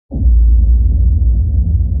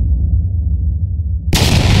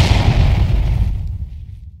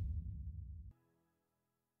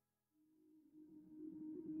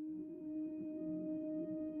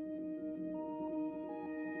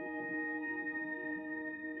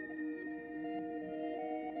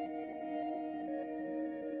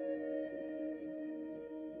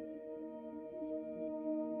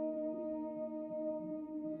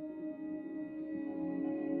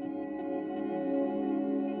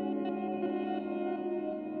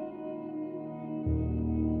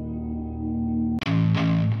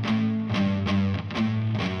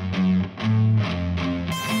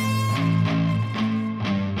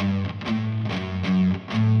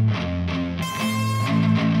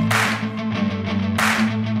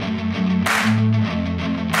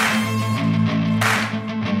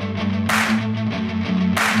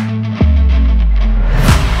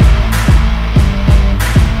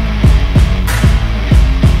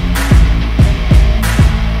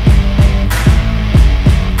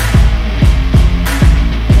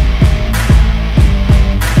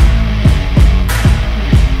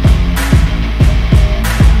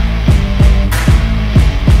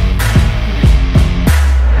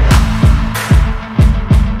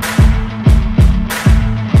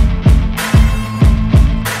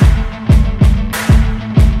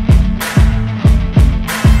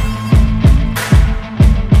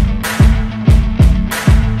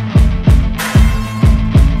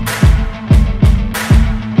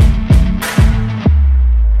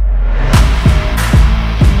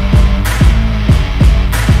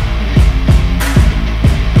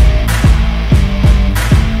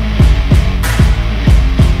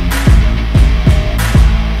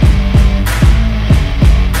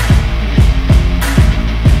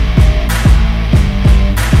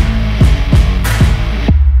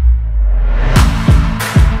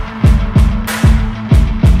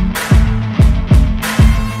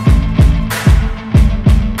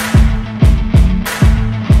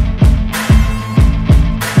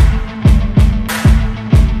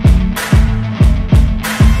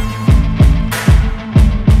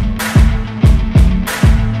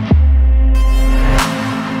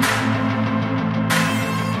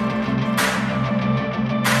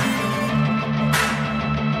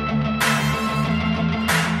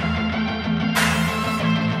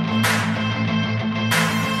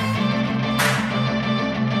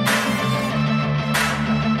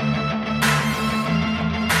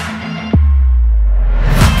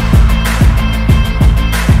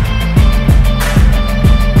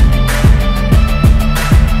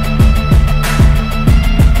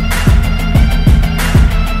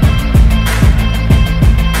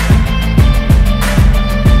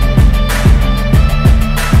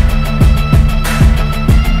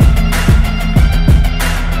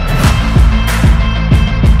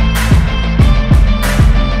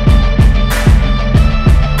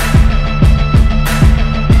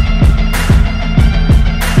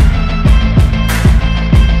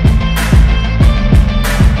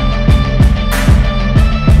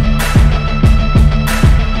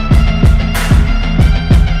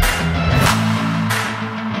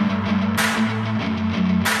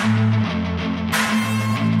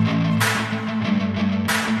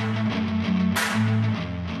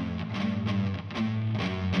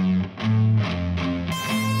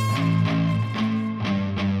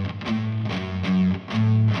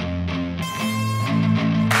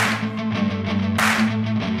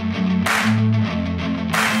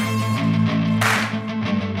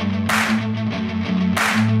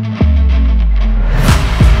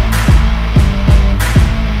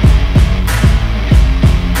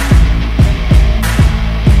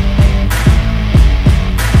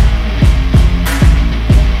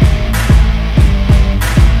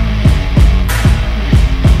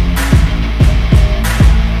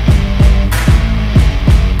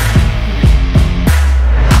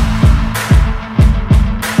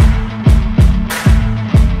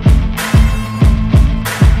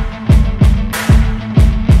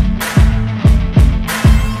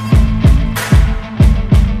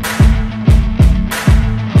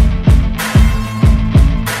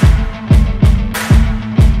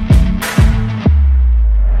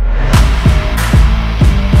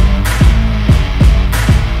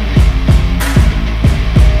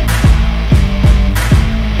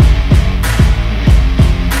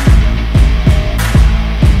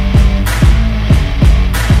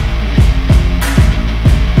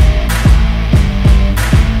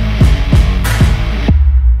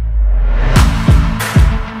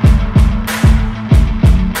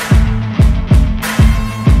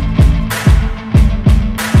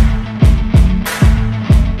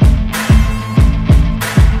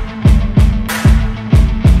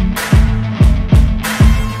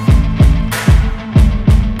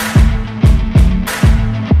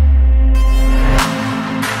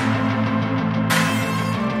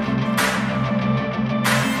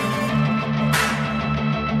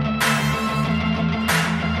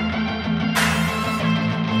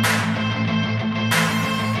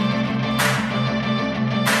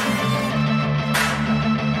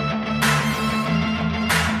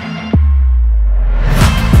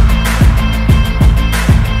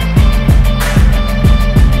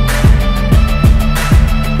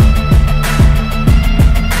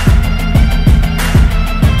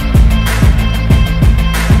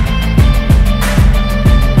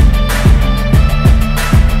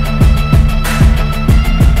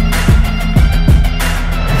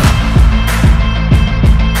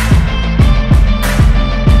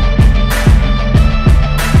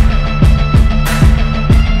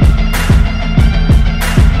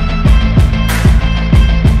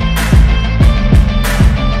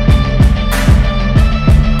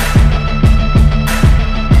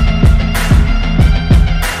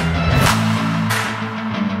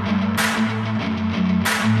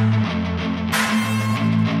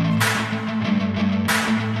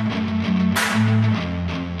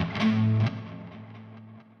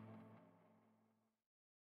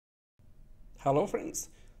Hello friends,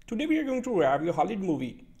 today we are going to review a Hollywood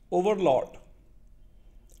movie, Overlord.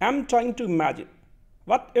 I'm trying to imagine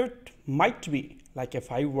what it might be like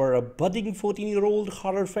if I were a budding 14-year-old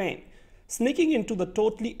horror fan sneaking into the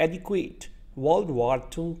totally adequate World War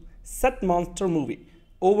II set monster movie,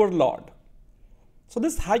 Overlord. So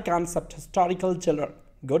this high-concept historical thriller,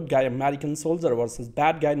 good guy American soldier versus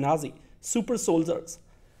bad guy Nazi super soldiers,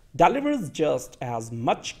 delivers just as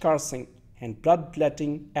much cursing and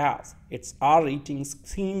bloodletting as its R ratings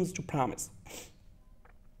seems to promise.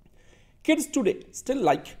 Kids today still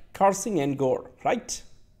like cursing and gore, right?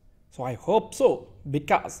 So I hope so,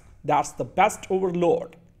 because that's the best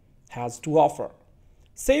Overlord has to offer.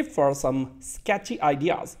 Save for some sketchy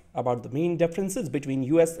ideas about the main differences between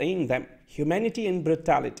USA and them, humanity and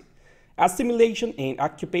brutality, assimilation and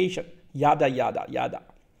occupation, yada yada yada.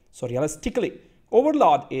 So realistically,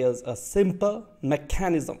 Overlord is a simple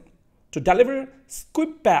mechanism to deliver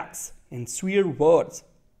squib packs and swear words,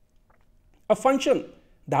 a function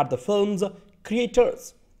that the film's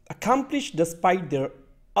creators accomplish despite their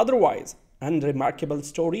otherwise unremarkable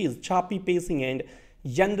stories, choppy pacing, and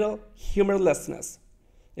general humorlessness.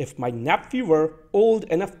 If my nephew were old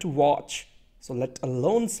enough to watch, so let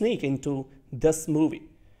alone sneak into this movie,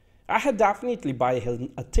 I had definitely buy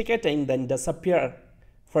him a ticket and then disappear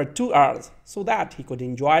for 2 hours so that he could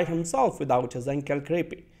enjoy himself without his uncle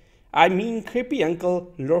creepy creepy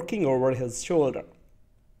uncle lurking over his shoulder.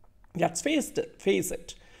 Let's face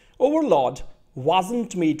it, Overlord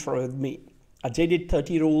wasn't made for me, a jaded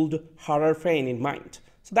 30-year-old horror fan in mind.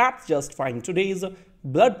 So that's just fine. Today's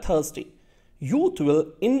bloodthirsty youth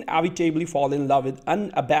will inevitably fall in love with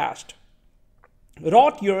unabashed,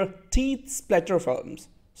 rot your teeth splatter films.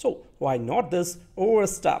 So why not this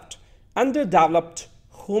overstuffed, underdeveloped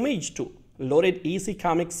homage to loaded AC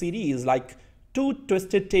comic series like Two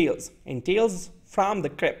Twisted Tales and Tales from the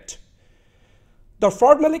Crypt? The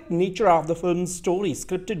formulaic nature of the film's story,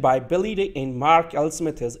 scripted by Billy Ray and Mark L.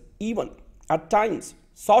 Smith, is even, at times,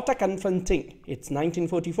 sorta confronting. It's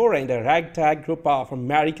 1944 and a ragtag group of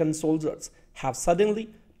American soldiers have suddenly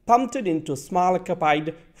pumped into a small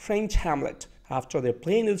occupied French hamlet after their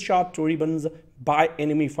plane is shot to ribbons by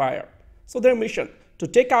enemy fire. So their mission, to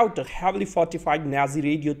take out a heavily fortified Nazi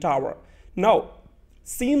radio tower, now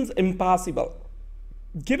seems impossible,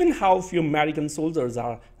 given how few American soldiers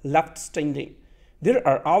are left standing. There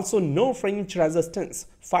are also no French resistance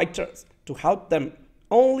fighters to help them,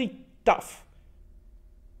 only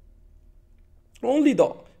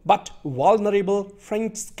but vulnerable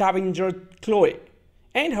French scavenger Chloe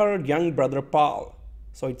and her young brother Paul.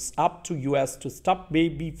 So it's up to US to stop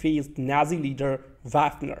baby-faced Nazi leader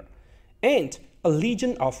Wagner and a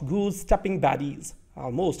legion of goose-stepping baddies,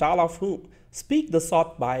 almost all of whom speak the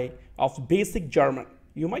sort of basic German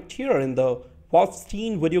you might hear in the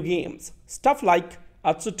Wolfenstein video games, stuff like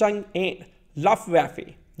Achtung and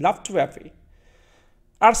Luftwaffe.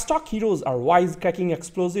 Our stock heroes are wisecracking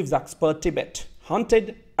explosives expert Tibet,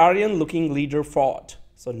 haunted Aryan-looking leader Ford,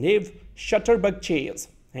 so Nave Shutterbug Chase,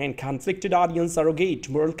 and conflicted audience surrogate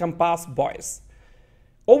moral compass Boyce.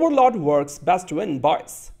 Overlord works best when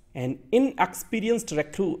Boyce, an inexperienced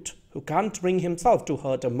recruit who can't bring himself to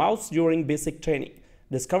hurt a mouse during basic training,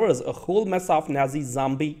 discovers a whole mess of Nazi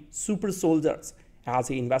zombie super soldiers as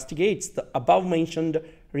he investigates the above-mentioned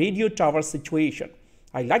radio tower situation.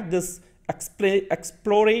 I like this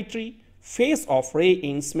exploratory face of Ray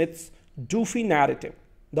and Smith's doofy narrative,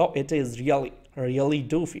 though it is really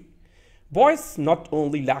doofy. Boyce not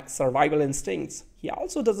only lacks survival instincts, he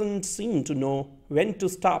also doesn't seem to know when to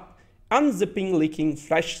stop unzipping leaking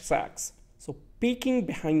flesh sacks, so peeking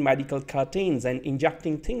behind medical curtains and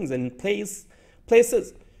injecting things in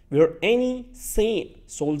places where any sane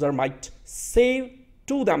soldier might say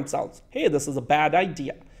to themselves, hey, this is a bad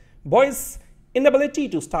idea. Boyce's inability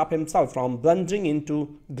to stop himself from blundering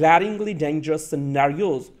into glaringly dangerous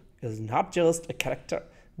scenarios is not just a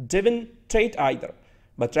character-driven trait either,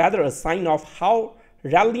 but rather a sign of how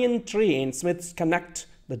reliant Ray and Smith's connect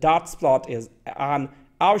the dots plot is on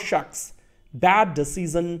our shucks bad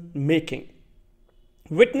decision making.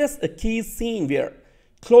 Witness a key scene where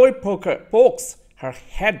Chloe pokes her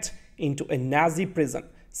head into a Nazi prison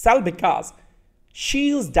cell because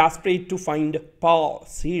she is desperate to find Paul.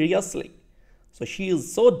 Seriously. So she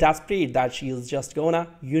is so desperate that she is just gonna,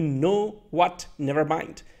 never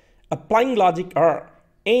mind, applying logic or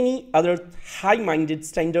any other high-minded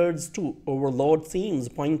standards to Overlord seems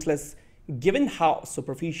pointless given how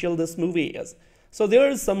superficial this movie is. So there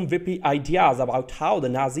are some whippy ideas about how the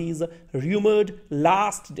Nazis' rumored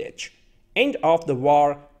last-ditch end of the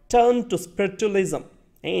war turned to spiritualism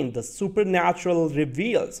and the supernatural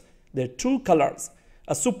reveals their true colors.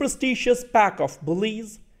 a superstitious pack of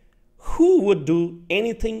bullies who would do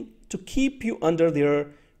anything to keep you under their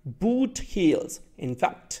boot heels. In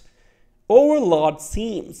fact, Overlord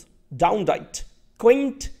seems downright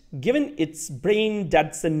quaint given its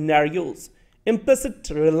brain-dead scenarios, implicit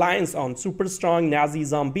reliance on super-strong Nazi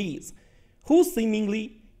zombies, who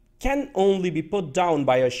seemingly can only be put down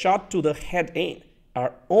by a shot to the head and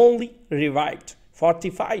are only revived,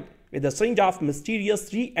 fortified with a syringe of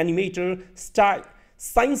mysterious reanimator-style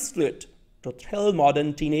science fluid to thrill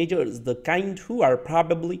modern teenagers, the kind who are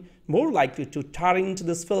probably more likely to torrent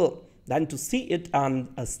this film than to see it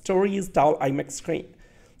on a story-style IMAX screen.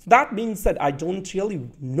 That being said, I don't really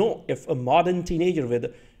know if a modern teenager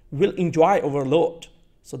will enjoy Overlord,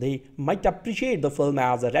 so they might appreciate the film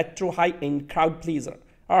as a retro high-end crowd pleaser,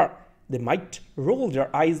 or they might roll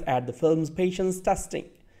their eyes at the film's patience testing.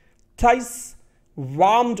 Thrice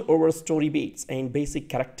warmed over story beats and basic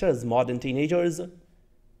characters, modern teenagers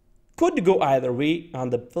could go either way on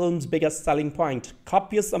the film's biggest selling point,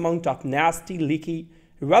 copious amount of nasty, leaky,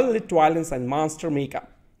 well-lit violence and monster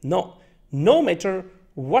makeup. No matter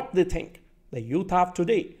what they think, the youth of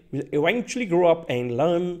today will eventually grow up and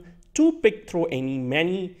learn to pick through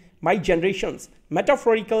my generation's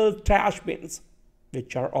metaphorical trash bins,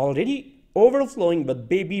 which are already overflowing with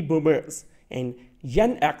baby boomers and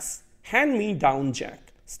Gen X hand-me-down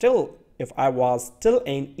jack. Still, if I was still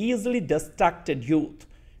an easily distracted youth,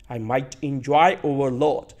 I might enjoy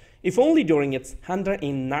Overlord, if only during its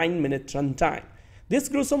 109-minute runtime. This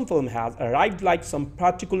gruesome film has arrived like some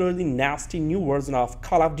particularly nasty new version of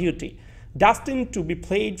Call of Duty, destined to be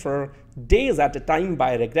played for days at a time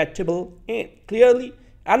by a regrettable and clearly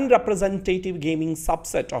unrepresentative gaming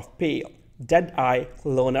subset of pale, dead-eye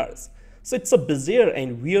loners. So it's a bizarre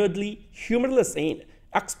and weirdly humorless and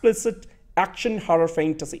explicit action horror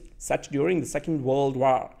fantasy set during the Second World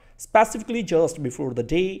War, specifically just before the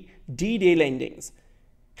D-Day landings.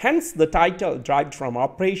 Hence the title derived from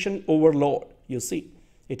Operation Overlord. You see,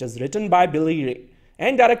 it is written by Billy Ray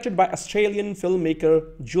and directed by Australian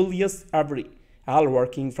filmmaker Julius Avery, all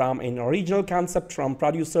working from an original concept from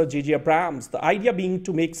producer J.J. Abrams, the idea being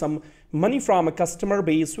to make some money from a customer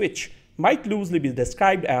base which might loosely be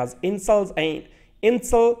described as incels and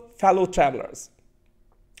incel fellow travelers.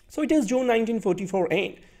 So it is June 1944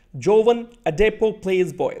 and Jovan Adepo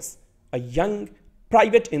plays Boyce, a young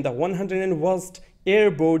private in the 101st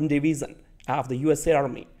Airborne Division of the US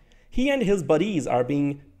Army. He and his buddies are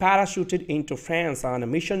being parachuted into France on a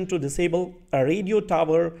mission to disable a radio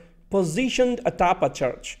tower positioned atop a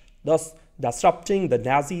church, thus disrupting the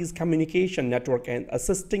Nazis' communication network and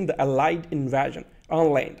assisting the Allied invasion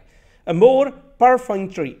on land. A more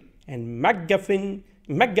perfunctory and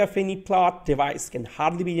MacGuffin plot device can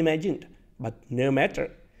hardly be imagined, but no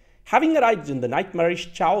matter. Having arrived in the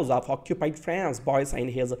nightmarish chaos of occupied France, Boyce and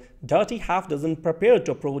his dirty half-dozen prepare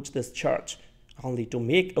to approach this church, only to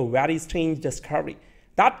make a very strange discovery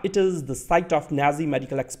that it is the site of Nazi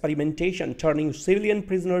medical experimentation, turning civilian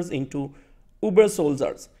prisoners into Uber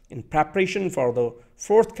soldiers in preparation for the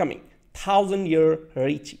forthcoming 1,000-year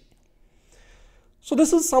Reich. So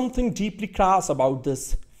this is something deeply crass about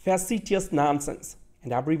this facetious nonsense,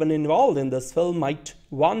 and everyone involved in this film might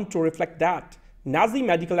want to reflect that Nazi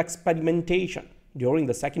medical experimentation during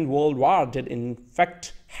the Second World War did in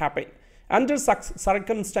fact happen under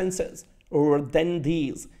circumstances other than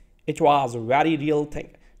these. It was a very real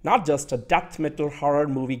thing, not just a death metal horror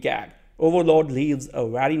movie gag. Overlord leaves a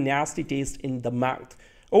very nasty taste in the mouth.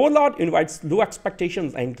 Overlord invites low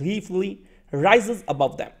expectations and gleefully rises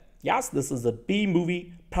above them. Yes, this is a B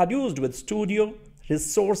movie produced with studio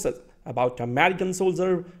resources about American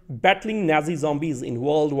soldiers battling Nazi zombies in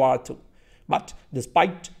World War II. But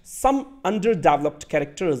despite some underdeveloped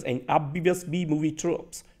characters and obvious B-movie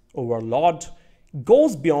tropes, Overlord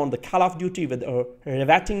goes beyond the Call of Duty with a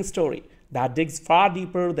riveting story that digs far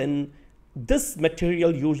deeper than this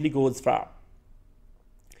material usually goes for.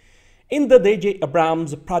 In the J.J.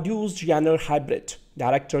 Abrams produced genre hybrid,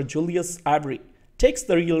 director Julius Avery takes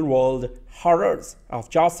the real-world horrors of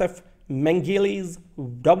Joseph Mengele's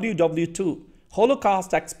WW2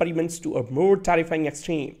 Holocaust experiments to a more terrifying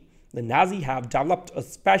extreme. The Nazis have developed a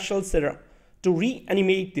special serum to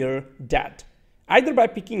reanimate their dead, either by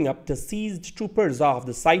picking up deceased troopers off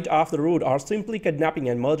the side of the road or simply kidnapping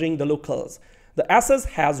and murdering the locals. The SS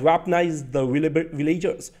has weaponized the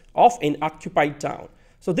villagers of an occupied town.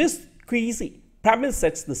 So this queasy premise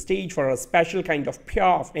sets the stage for a special kind of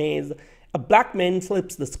payoff as a black man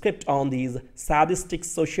flips the script on these sadistic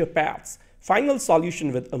sociopaths. Final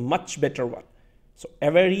solution with a much better one. So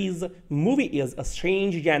Avery's movie is a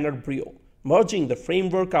strange genre brio, merging the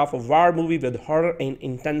framework of a war movie with horror and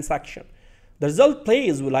intense action. The result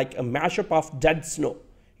plays like a mashup of Dead Snow,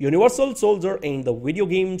 Universal Soldier, and the video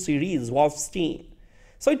game series Wolfenstein.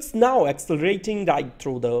 So it's now accelerating right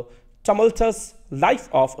through the tumultuous life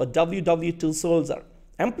of a WW2 soldier,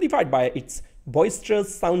 amplified by its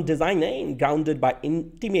boisterous sound design and grounded by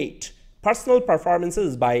intimate personal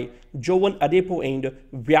performances by Jovan Adepo and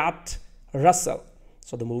Wyatt Russell.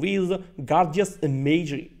 So the movie's gorgeous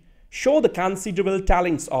imagery show the considerable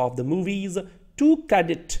talents of the movie's two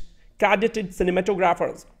credited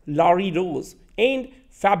cinematographers, Laurie Rose and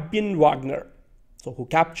Fabian Wagner, so who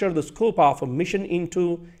capture the scope of a mission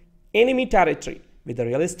into enemy territory with a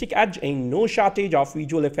realistic edge and no shortage of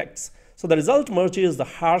visual effects. So the result merges the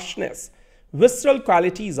harshness, visceral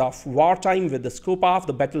qualities of wartime with the scope of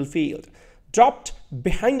the battlefield, dropped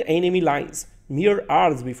behind enemy lines mere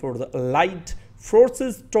hours before the Allied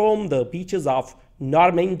forces storm the beaches of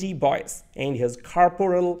Normandy. Boyce and his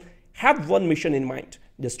corporal have one mission in mind: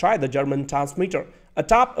 destroy the German transmitter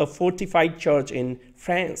atop a fortified church in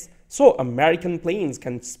France so American planes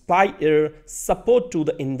can supply air support to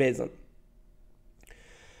the invasion.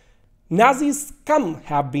 Nazi scum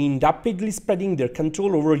have been rapidly spreading their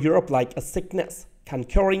control over Europe like a sickness,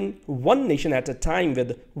 conquering one nation at a time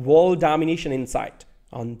with world domination in sight.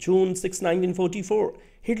 On June 6, 1944,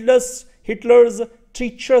 Hitler's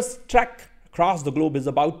treacherous trek across the globe is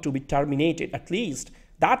about to be terminated. At least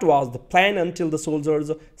that was the plan until the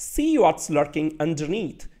soldiers see what's lurking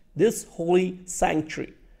underneath this holy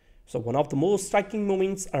sanctuary. So one of the most striking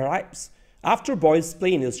moments arrives after Boyce's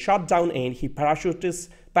plane is shot down and he parachutes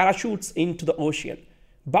into the ocean.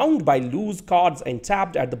 Bound by loose cords and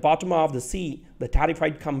trapped at the bottom of the sea, the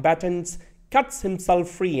terrified combatant cuts himself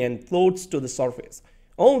free and floats to the surface,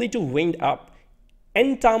 only to wind up,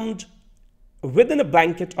 entombed within a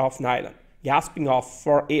blanket of nylon, gasping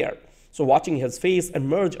for air. So watching his face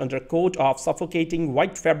emerge under a coat of suffocating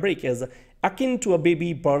white fabric is akin to a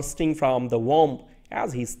baby bursting from the womb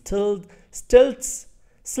as he slits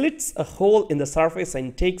a hole in the surface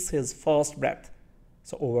and takes his first breath.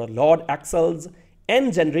 So Overlord excels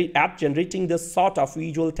at generating this sort of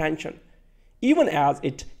visual tension, even as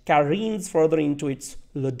it careens further into its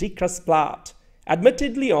ludicrous plot.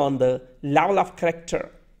 Admittedly, on the level of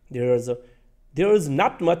character, there is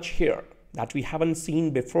not much here that we haven't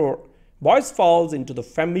seen before. Boyce falls into the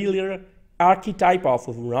familiar archetype of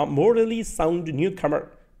a morally sound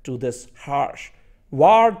newcomer to this harsh,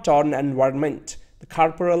 war-torn environment. The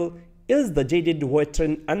corporal is the jaded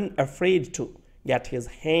veteran unafraid to get his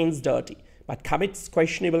hands dirty, but commits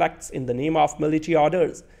questionable acts in the name of military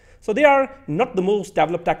orders. So they are not the most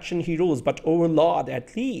developed action heroes, but Overlord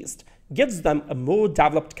at least gives them a more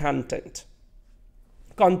developed context.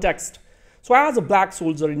 So as a black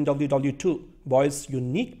soldier in WW2, Boyce's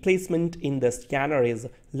unique placement in the scanner is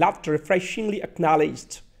left refreshingly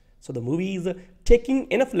acknowledged. So the movie is taking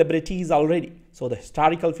enough liberties already. So the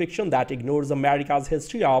historical fiction that ignores America's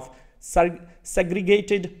history of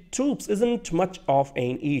segregated troops isn't much of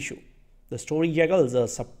an issue. The story juggles a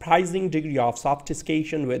surprising degree of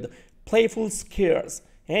sophistication with playful scares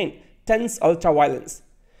and tense ultraviolence.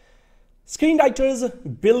 Screenwriters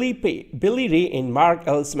Billy Ray and Mark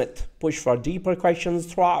L. Smith push for deeper questions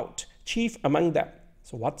throughout, chief among them.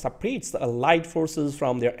 So what separates the Allied forces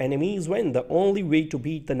from their enemies when the only way to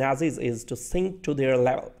beat the Nazis is to sink to their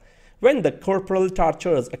level? When the corporal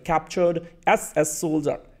tortures a captured SS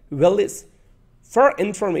soldier, Willis, for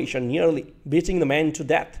information, nearly beating the man to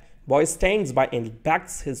death, Boyce stands by and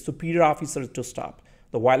begs his superior officer to stop.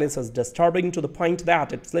 The violence is disturbing to the point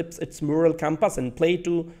that it flips its moral compass and play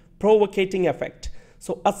to provocating effect.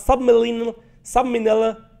 So a subliminal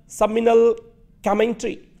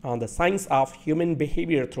commentary on the science of human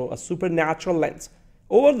behavior through a supernatural lens.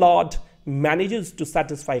 Overlord manages to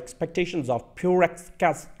satisfy expectations of pure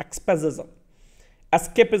escapism,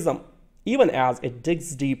 even as it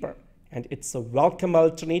digs deeper, and it's a welcome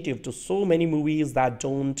alternative to so many movies that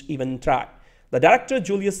don't even try. The director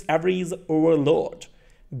Julius Avery's Overlord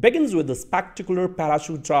begins with a spectacular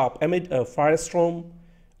parachute drop amid a firestorm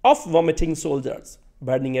of vomiting soldiers,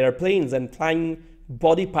 burning airplanes and flying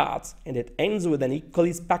body parts, and it ends with an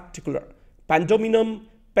equally spectacular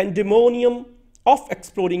pandemonium of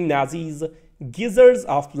exploding Nazis, geysers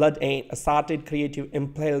of blood, and assorted creative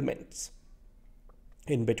impalements.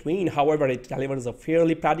 In between, however, it delivers a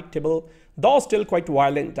fairly predictable, though still quite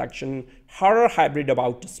violent action horror hybrid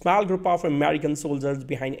about a small group of American soldiers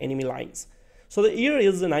behind enemy lines. So the year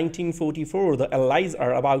is 1944, the Allies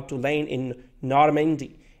are about to land in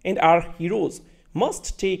Normandy, and our heroes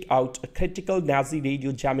must take out a critical Nazi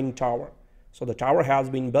radio jamming tower. So the tower has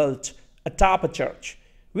been built atop a church,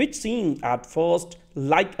 which seemed at first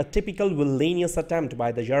like a typical villainous attempt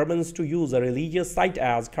by the Germans to use a religious site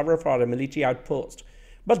as cover for a military outpost.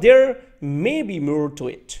 But there may be more to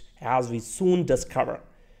it, as we soon discover.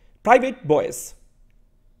 Private Boyce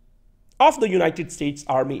of the United States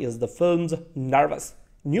Army is the film's nervous,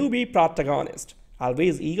 newbie protagonist,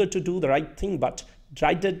 always eager to do the right thing but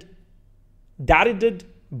derided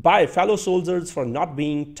by fellow soldiers for not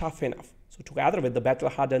being tough enough. So together with the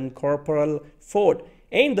battle-hardened Corporal Ford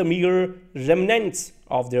and the meager remnants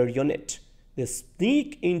of their unit, they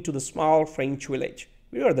sneak into the small French village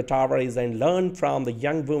where the tower is and learn from the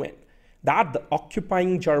young woman that the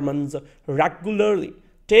occupying Germans regularly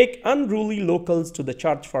take unruly locals to the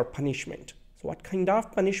church for punishment. So what kind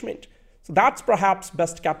of punishment? So that's perhaps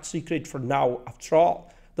best kept secret for now. After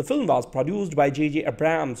all, the film was produced by J.J.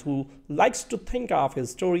 Abrams, who likes to think of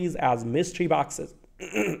his stories as mystery boxes.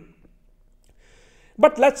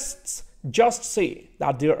 But let's just say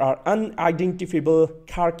that there are unidentifiable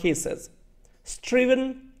carcasses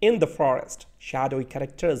striven in the forest, shadowy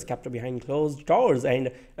characters kept behind closed doors,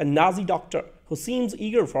 and a Nazi doctor who seems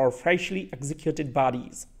eager for freshly executed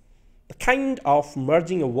bodies. The kind of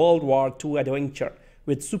merging a World War II adventure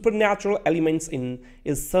with supernatural elements in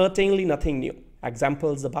is certainly nothing new.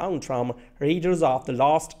 Examples abound from Raiders of the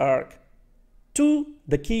Lost Ark to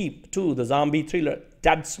The Keep to the zombie thriller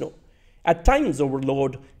Dead Snow. At times,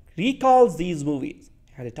 Overlord recalls these movies,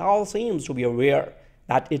 and it all seems to be aware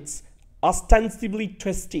that its ostensibly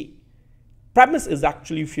twisty premise is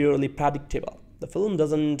actually fairly predictable. The film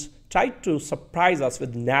doesn't try to surprise us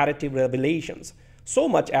with narrative revelations so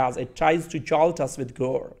much as it tries to jolt us with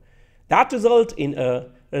gore. That results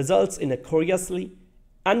in a curiously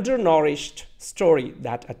undernourished story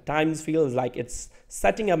that at times feels like it's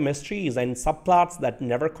setting up mysteries and subplots that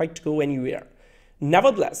never quite go anywhere.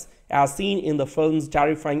 Nevertheless, as seen in the film's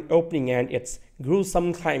terrifying opening and its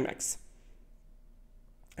gruesome climax,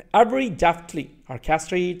 Avery deftly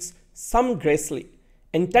orchestrates some gracefully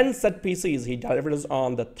intense set pieces. He delivers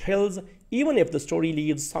on the thrills even if the story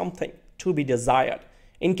leaves something to be desired.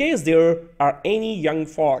 In case there are any young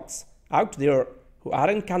folks out there who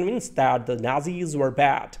aren't convinced that the Nazis were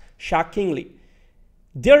bad, shockingly,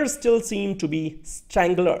 there still seem to be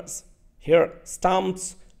stranglers. Here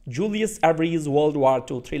stamps Julius Avery's World War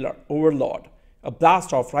II thriller Overlord, a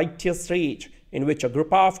blast of righteous rage in which a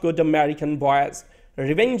group of good American boys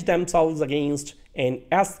revenge themselves against an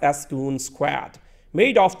SS goon squad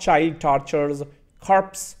made of child torturers,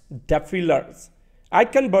 corpse defilers,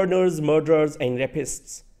 icon burners, murderers, and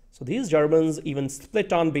rapists. So these Germans even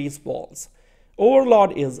split on baseballs.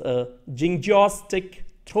 Overlord is a jingoistic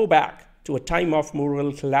throwback to a time of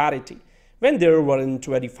moral clarity, when there weren't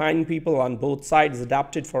very fine people on both sides,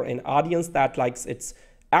 adapted for an audience that likes its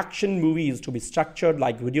action movies to be structured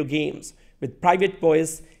like video games, with Private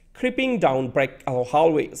Boyce creeping down brick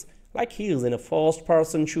hallways like he is in a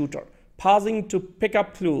first-person shooter, pausing to pick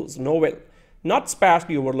up clues. Novel, not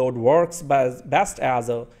splashy Overlord works best as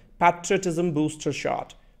a patriotism booster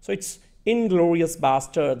shot. So it's Inglorious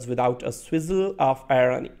Bastards without a swizzle of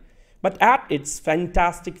irony. But at its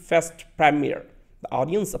Fantastic Fest premiere, the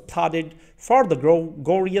audience applauded for the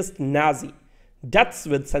goriest Nazi deaths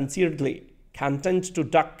with sincere glee, content to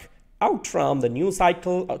duck out from the news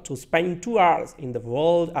cycle to spend 2 hours in the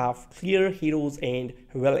world of clear heroes and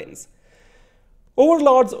villains.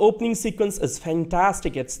 Overlord's opening sequence is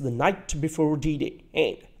fantastic. It's the night before D-Day,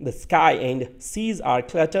 and the sky and seas are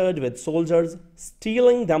cluttered with soldiers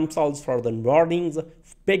steeling themselves for the morning's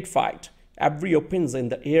big fight. Avery opens in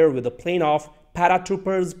the air with a plane of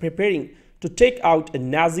paratroopers preparing to take out a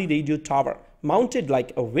Nazi radio tower mounted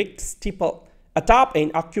like a wicked steeple atop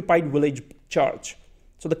an occupied village church.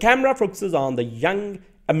 So the camera focuses on the young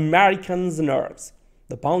American's nerves,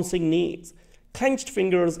 the bouncing knees, clenched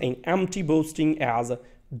fingers, and empty boasting as the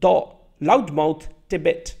loudmouth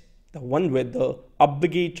Tibet, the one with the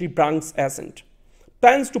obligatory Bronx accent,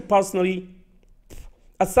 plans to personally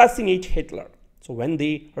assassinate Hitler. So when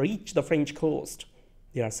they reach the French coast,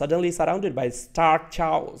 they are suddenly surrounded by stark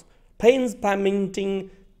chows, planes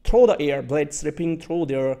plummeting through the air, blades ripping through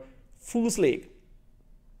their fuselage.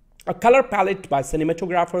 A color palette by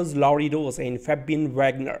cinematographers Laurie Dose and Fabian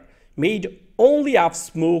Wagner, made only of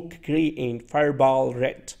smoke gray and fireball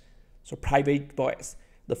red. So Private Boyce,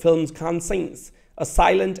 the film's conscience, a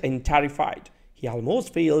silent and terrified. He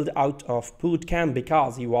almost failed out of boot camp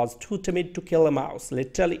because he was too timid to kill a mouse.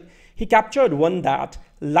 Literally, he captured one that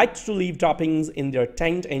liked to leave toppings in their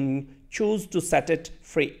tent and chose to set it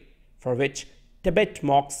free, for which Tibet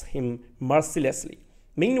mocks him mercilessly.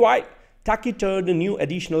 Meanwhile, taciturn new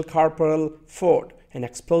additional Corporal Ford, an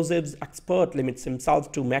explosives expert, limits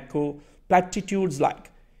himself to Mako platitudes like,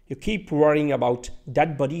 You keep worrying about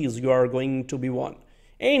dead bodies, you are going to be one.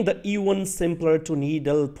 And the even simpler to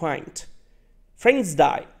needle point. Friends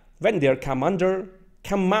die when their commander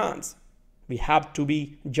commands. We have to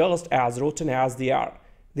be just as rotten as they are.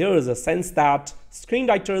 There is a sense that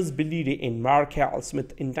screenwriters Billy and Mark Hal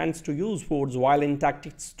Smith intends to use Ford's violent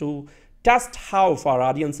tactics to test how far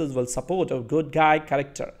audiences will support a good guy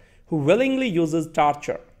character who willingly uses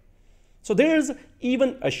torture. So there's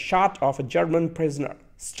even a shot of a German prisoner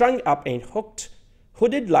strung up and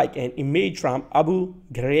hooded like an image from Abu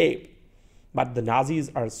Ghraib. But the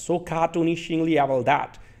Nazis are so cartoonishly evil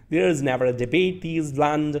that there is never a debate. These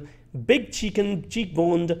bland, big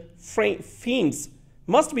cheekboned fiends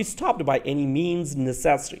must be stopped by any means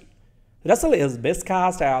necessary. Russell is best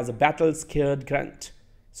cast as a battle-scared grunt,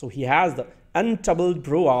 so he has the untroubled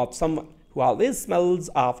brow of someone who always smells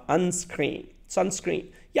of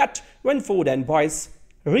sunscreen. Yet, when Ford and Boyce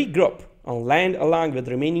regroup on land along with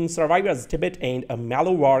remaining survivors, Tibbet and a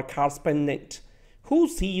mellow war correspondent who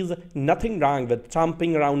sees nothing wrong with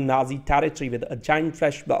tromping around Nazi territory with a giant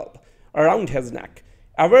flesh bulb around his neck,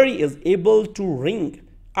 Avery is able to wring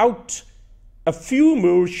out a few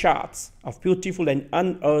more shots of beautiful and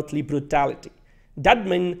unearthly brutality. Dead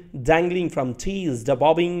men dangling from trees, the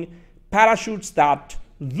bobbing parachutes that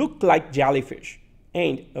look like jellyfish,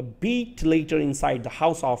 and a beat later inside the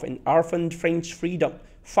house of an orphaned French freedom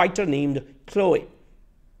fighter named Chloe.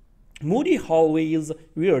 Moody hallways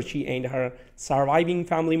where she and her surviving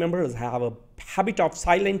family members have a habit of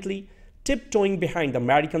silently tiptoeing behind the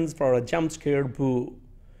Americans for a jump scare boo.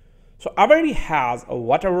 So Avery has a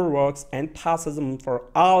whatever works enthusiasm for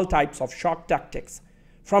all types of shock tactics,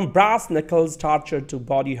 from brass knuckles torture to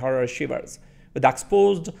body horror shivers, with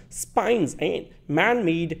exposed spines and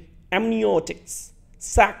man-made amniotics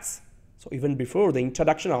sacs. So even before the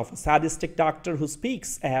introduction of a sadistic doctor who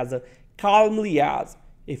speaks as calmly as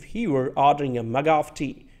if he were ordering a mug of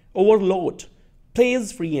tea, Overlord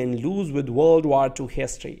plays free and loose with World War II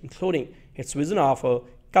history, including its vision of a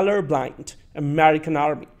colorblind American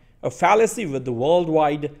army, a fallacy with the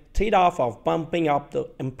worldwide trade-off of bumping up the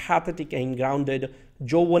empathetic and grounded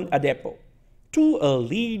Jovan Adepo to a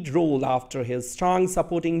lead role after his strong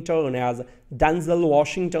supporting turn as Denzel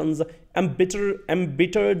Washington's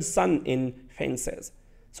embittered son in Fences.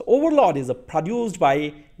 So Overlord is produced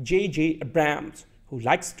by J.J. Abrams, who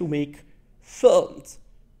likes to make films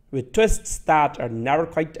with twists that are never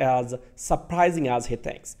quite as surprising as he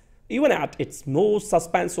thinks. Even at its most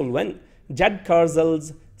suspenseful, when Jed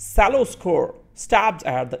Cazale's shallow score stabs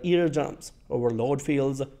at the eardrums, Overlord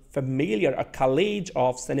feels familiar, a collage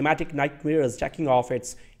of cinematic nightmares checking off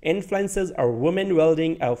its influences, a woman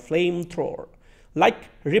wielding a flamethrower, like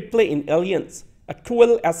Ripley in Aliens, a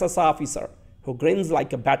cruel SS officer who grins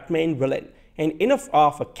like a Batman villain, and enough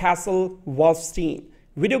of a Castle Wolfenstein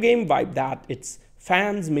video game vibe that its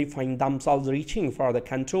fans may find themselves reaching for the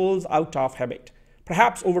controls out of habit.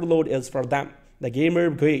 Perhaps Overlord is for them, the gamer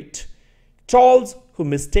great trolls who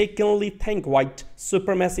mistakenly think white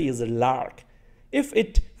supremacy is a lark. If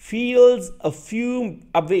it feels a few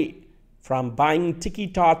away from buying tiki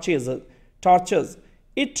torches,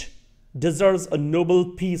 it deserves a Nobel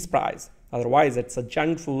Peace Prize. Otherwise, it's a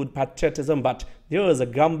junk food patriotism, but there is a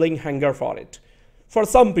grumbling hunger for it. For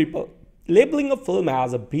some people, labeling a film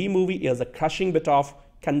as a B-movie is a crushing bit of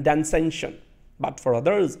condescension, but for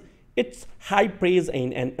others, it's high praise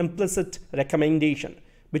and an implicit recommendation.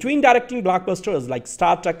 Between directing blockbusters like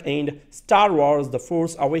Star Trek and Star Wars The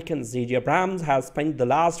Force Awakens, J.J. Abrams has spent the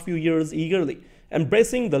last few years eagerly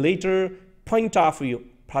embracing the later point of view,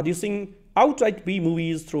 producing outright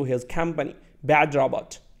B-movies through his company, Bad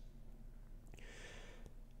Robot.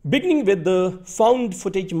 Beginning with the found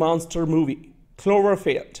footage monster movie,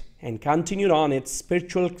 Cloverfield, and continued on its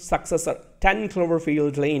spiritual successor, 10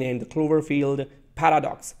 Cloverfield Lane and the Cloverfield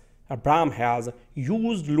Paradox, Abrams has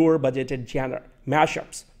used lower-budgeted genre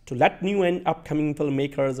mashups to let new and upcoming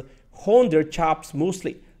filmmakers hone their chops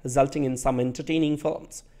mostly, resulting in some entertaining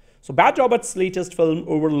films. So Bad Robot's latest film,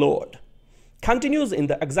 Overlord, continues in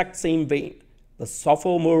the exact same vein. The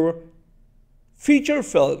sophomore feature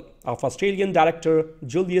film of Australian director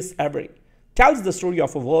Julius Avery tells the story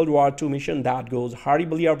of a World War II mission that goes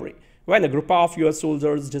horribly awry when a group of US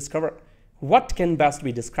soldiers discover what can best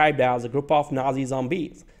be described as a group of Nazi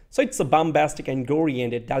zombies. So it's a bombastic and gory,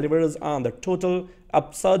 and it delivers on the total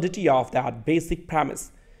absurdity of that basic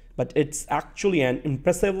premise. But it's actually an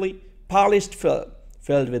impressively polished film,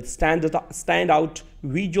 filled with standout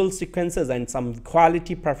visual sequences and some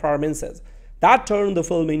quality performances that turn the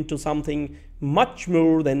film into something much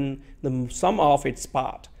more than the sum of its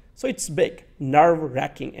parts. So it's big,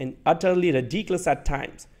 nerve-wracking, and utterly ridiculous at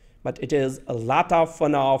times, but it is a lot of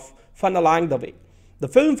fun along the way. The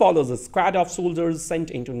film follows a squad of soldiers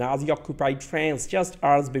sent into Nazi-occupied France just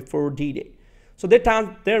hours before D-Day. So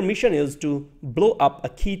their mission is to blow up a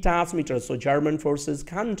key transmitter so German forces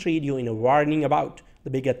can't radio in a warning about the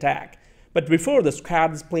big attack. But before the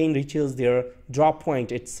squad's plane reaches their drop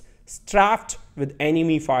point, it's strapped with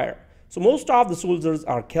enemy fire. So most of the soldiers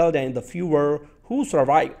are killed, and the fewer who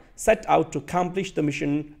survive set out to accomplish the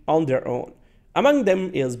mission on their own. Among them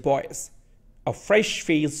is Boyce, a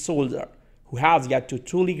fresh-faced soldier who has yet to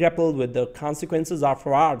truly grapple with the consequences of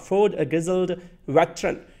war. Ford, a grizzled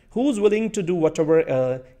veteran who's willing to do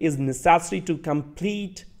whatever is necessary to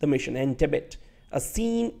complete the mission, and Tibbet, a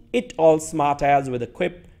seen it all smart ass with a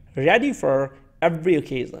quip ready for every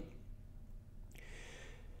occasion.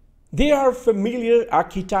 They are familiar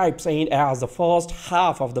archetypes, and as the first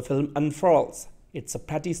half of the film unfurls, it's a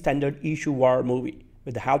pretty standard issue war movie.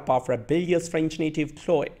 With the help of rebellious French native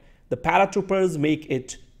Chloe, the paratroopers make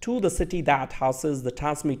it to the city that houses the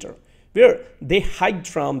transmitter, where they hide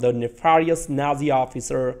from the nefarious Nazi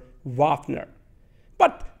officer Wagner.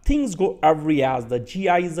 But things go awry as the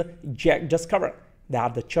GIs discover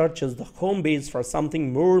that the church is the home base for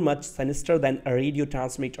something much sinister than a radio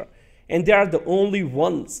transmitter, and they are the only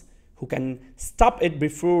ones who can stop it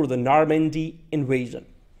before the Normandy invasion.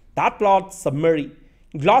 That plot summary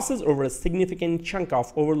glosses over a significant chunk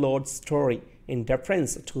of Overlord's story in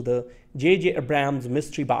deference to the J.J. Abrams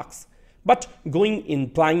mystery box, but going in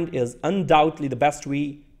blind is undoubtedly the best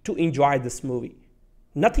way to enjoy this movie.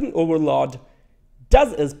 Nothing Overlord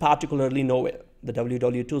does is particularly novel. The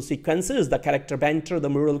WW2 sequences, the character banter, the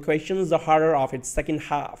moral questions, the horror of its second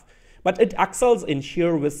half, but it excels in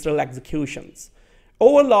sheer visceral executions.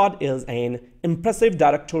 Overlord is an impressive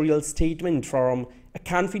directorial statement from a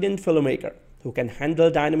confident filmmaker who can handle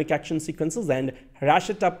dynamic action sequences and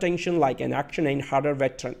ratchet up tension like an action and horror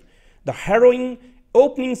veteran. The harrowing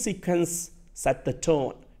opening sequence set the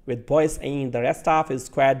tone, with Boyce and the rest of his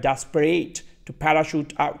squad desperate to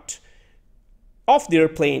parachute out of their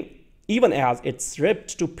plane, even as it's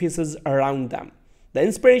ripped to pieces around them. The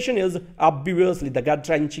inspiration is obviously the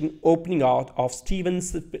gut-wrenching opening out of Steven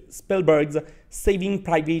Spielberg's Saving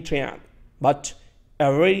Private Ryan, but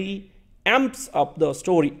Avery amps up the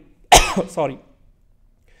story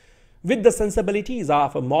with the sensibilities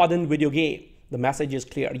of a modern video game. The message is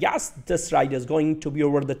clear. Yes, this ride is going to be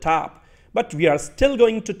over the top, but we are still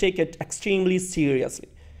going to take it extremely seriously.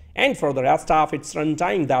 And for the rest of its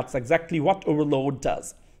runtime, that's exactly what Overlord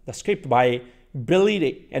does. The script by Billy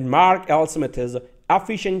Ray and Mark L. Smith is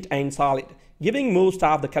efficient and solid, giving most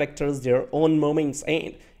of the characters their own moments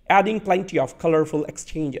and adding plenty of colorful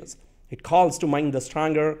exchanges. It calls to mind the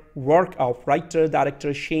stronger work of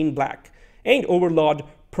writer-director Shane Black, and Overlord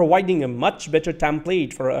providing a much better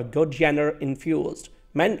template for a good genre-infused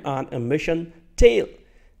men on a mission tale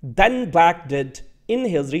than Black did in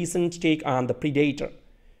his recent take on The Predator.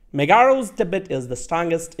 Magaro's Tibbet is the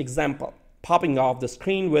strongest example, popping off the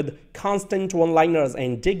screen with constant one-liners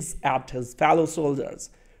and digs at his fellow soldiers.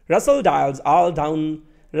 Russell dials down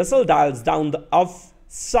the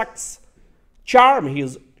off-sucks charm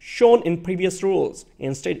he's shown in previous roles,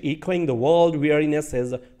 instead echoing the world weariness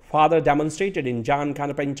his father demonstrated in John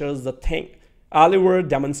Carpenter's The Thing. Oliver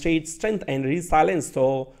demonstrates strength and resilience,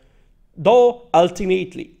 though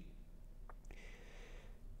ultimately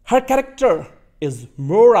her character is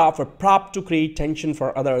more of a prop to create tension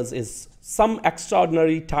for others in some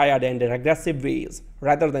extraordinary, tired and regressive ways,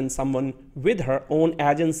 rather than someone with her own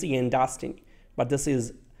agency and destiny. But this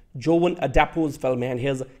is Jovan Adepo's film, and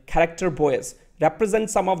his character Boyce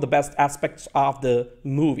represents some of the best aspects of the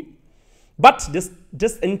movie. But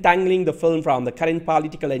disentangling the film from the current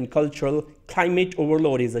political and cultural climate,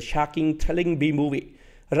 Overlord is a shocking, thrilling B-movie,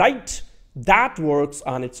 right, that works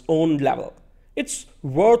on its own level. It's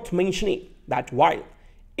worth mentioning that while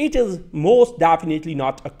it is most definitely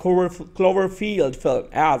not a Cloverfield film,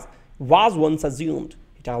 as was once assumed,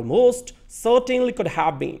 it almost certainly could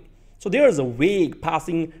have been. So there is a vague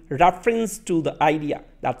passing reference to the idea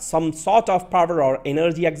that some sort of power or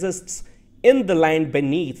energy exists in the land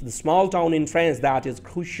beneath the small town in France that is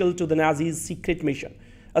crucial to the Nazis' secret mission.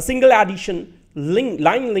 A single addition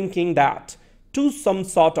line linking that to some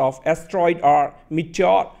sort of asteroid or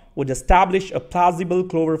meteor would establish a plausible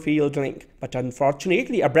Cloverfield link, but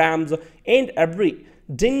unfortunately Abrams and Avery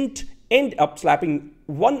didn't end up slapping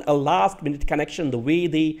a last-minute connection the way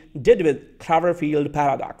they did with Cloverfield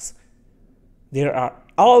Paradox. There are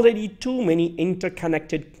already too many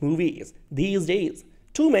interconnected movies these days,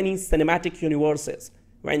 too many cinematic universes,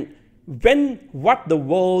 when what the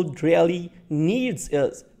world really needs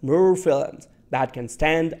is more films that can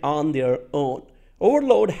stand on their own.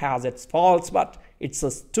 Overlord has its faults, but it's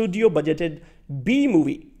a studio-budgeted B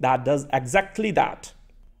movie that does exactly that.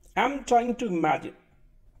 I'm trying to imagine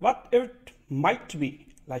what it might be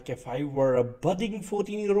like if I were a budding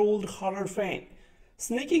 14-year-old horror fan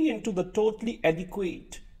sneaking into the totally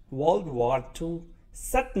adequate World War II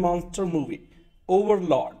set monster movie,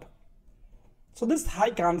 Overlord. So this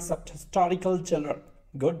high-concept historical genre,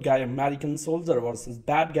 good guy American soldier versus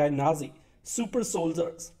bad guy Nazi super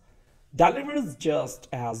soldiers, delivers just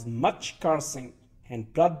as much cursing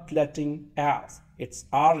and bloodletting as its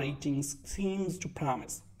R ratings seems to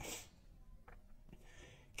promise.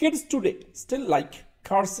 Kids today still like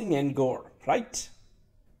cursing and gore, right?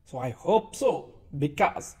 So I hope so,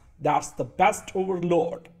 because that's the best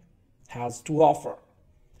Overlord has to offer,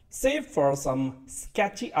 save for some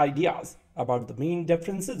sketchy ideas about the main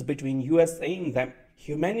differences between USA and them,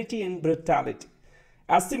 humanity and brutality,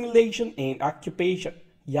 assimilation and occupation,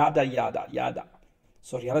 yada yada yada.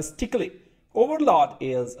 So realistically, Overlord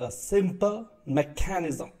is a simple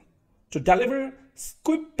mechanism to deliver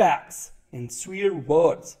squib packs and swear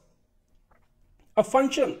words, a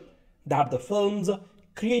function that the film's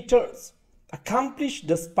creators accomplish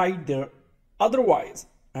despite their otherwise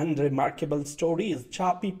unremarkable stories,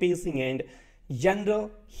 choppy pacing and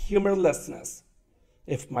general humorlessness.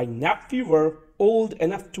 If my nephew were old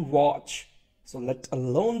enough to watch, so let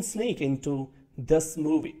alone sneak into this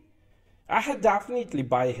movie, I had definitely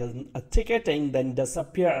buy him a ticket and then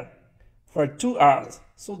disappear for 2 hours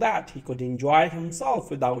so that he could enjoy himself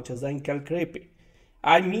without his uncle creepy.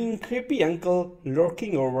 I mean creepy uncle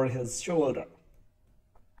lurking over his shoulder.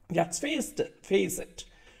 Let's face it,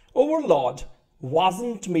 Overlord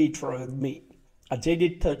wasn't made for me, a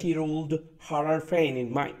jaded 30-year-old horror fan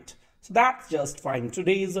in mind. So that's just fine.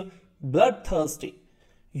 Today's bloodthirsty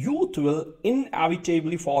youth will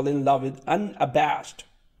inevitably fall in love with unabashed,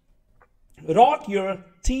 rot your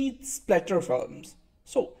teeth splatter films.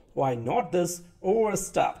 So why not this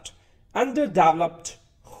overstuffed, underdeveloped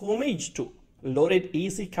homage to loaded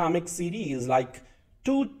AC comic series like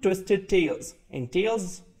Two Twisted Tales and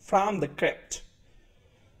Tales from the Crypt?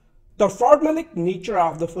 The formulaic nature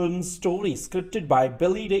of the film's story, scripted by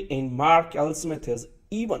Billy Day and Mark L. Smith, is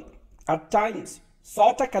even, at times,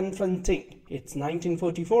 sorta confronting. It's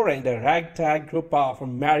 1944 and a ragtag group of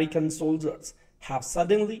American soldiers have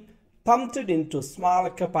suddenly pumped into small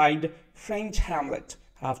occupied French hamlet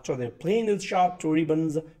after their plane is shot to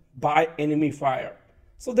ribbons by enemy fire.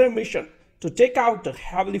 So their mission, to take out a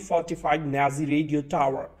heavily fortified Nazi radio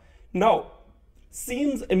tower, now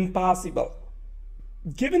seems impossible,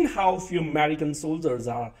 given how few American soldiers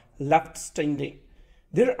are left standing.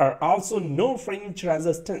 There are also no French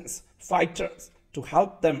resistance fighters to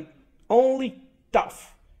help them, only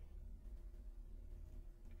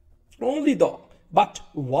but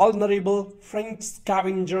vulnerable French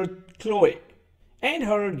scavenger Chloe and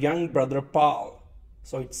her young brother Paul.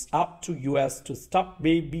 So it's up to US to stop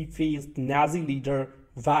baby-faced Nazi leader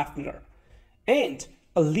Wagner and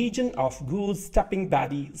a legion of goose-stepping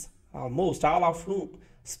baddies, almost all of whom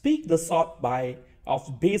speak the sort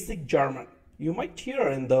of basic German you might hear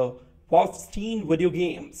in the Wolfenstein video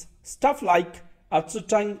games, stuff like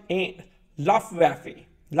Achtung and Luftwaffe.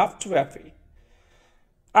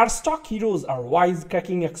 Our stock heroes are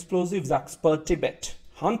wisecracking explosives expert Tibet,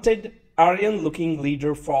 hunted Aryan-looking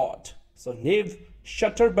leader Ford, so Neve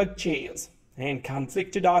Shutterbug Chase, and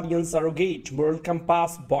conflicted audience surrogate moral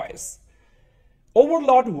compass Boyce.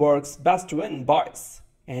 Overlord works best when Boyce,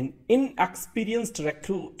 an inexperienced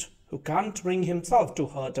recruit who can't bring himself to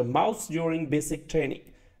hurt a mouse during basic training,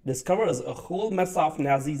 discovers a whole mess of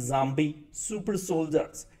Nazi zombie super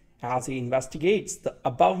soldiers as he investigates the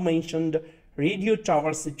above-mentioned radio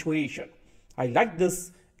tower situation. I like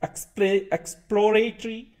this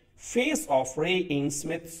exploratory face of Ray Ain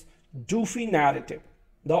Smith's doofy narrative,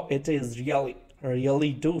 though it is really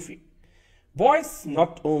doofy. Boyce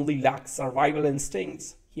not only lacks survival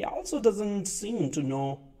instincts, he also doesn't seem to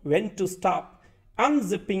know when to stop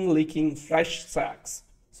unzipping leaking flesh sacks,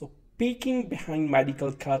 so peeking behind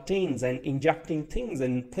medical curtains and injecting things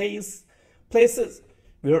in places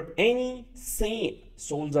where any sane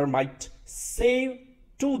soldier might say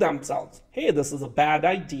to themselves, hey, this is a bad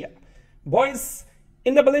idea. Boyce's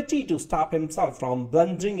inability to stop himself from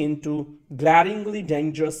blundering into glaringly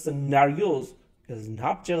dangerous scenarios is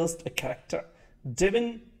not just a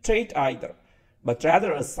character-driven trait either, but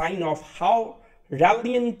rather a sign of how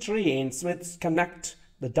Ralliant and Smith's connect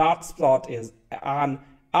the dots plot is on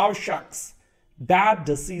our shucks bad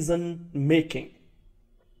decision making.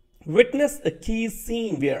 Witness a key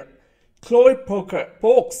scene where Chloe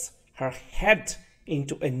pokes her head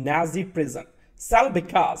into a Nazi prison cell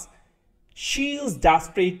because she is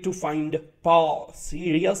desperate to find Paul,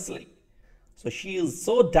 seriously. So she is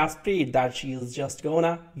so desperate that she is just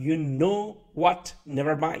gonna, you know what,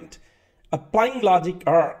 never mind. Applying logic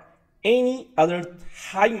or any other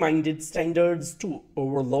high-minded standards to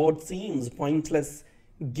Overlord seems pointless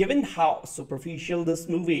given how superficial this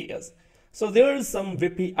movie is. So there's some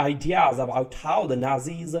whippy ideas about how the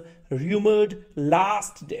Nazis' rumored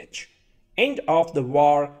last-ditch end of the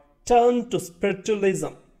war turned to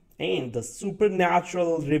spiritualism and the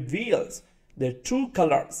supernatural reveals their true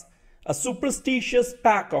colors. A superstitious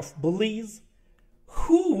pack of bullies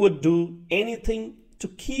who would do anything to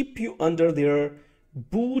keep you under their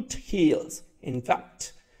boot heels. In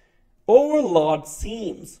fact, Overlord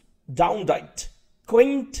seems downright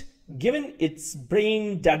quaint given its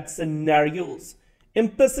brain-dead scenarios,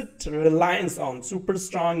 implicit reliance on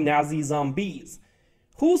super-strong Nazi zombies,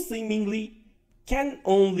 who seemingly can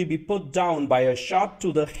only be put down by a shot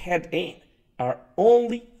to the head and are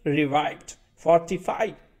only revived,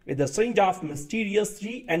 fortified with a string of mysterious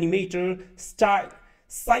reanimator style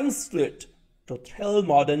science fluid to thrill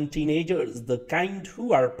modern teenagers, the kind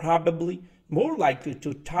who are probably more likely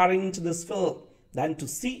to torrent this film than to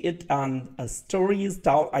see it on a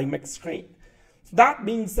story-style IMAX screen. That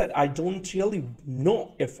being said, I don't really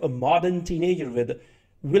know if a modern teenager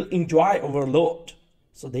will enjoy Overlord.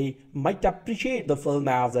 So they might appreciate the film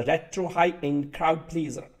as a retro high-end crowd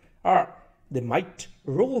pleaser, or they might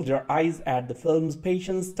roll their eyes at the film's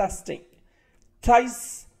patience testing.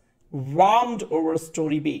 Thrice warmed over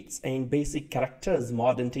story beats and basic characters,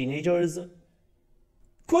 modern teenagers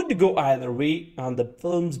could go either way on the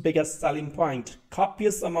film's biggest selling point,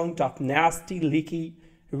 copious amount of nasty, leaky,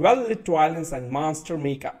 well-lit violence and monster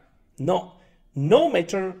makeup. No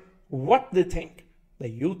matter what they think, the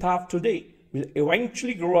youth of today will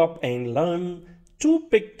eventually grow up and learn to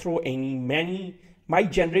pick through my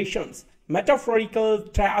generation's metaphorical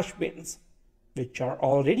trash bins, which are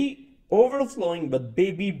already overflowing with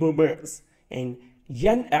baby boomers and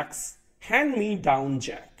Gen X hand-me-down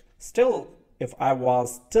junk. Still, if I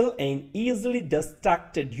was still an easily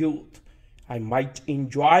distracted youth, I might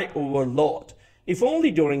enjoy Overlord, if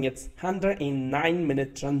only during its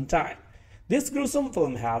 109-minute runtime. This gruesome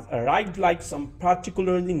film has arrived like some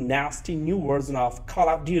particularly nasty new version of Call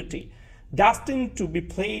of Duty, destined to be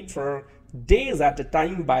played for days at a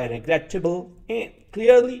time by a regrettable and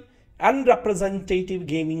clearly unrepresentative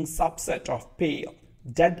gaming subset of pale,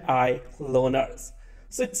 dead-eye loners.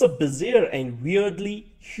 So it's a bizarre and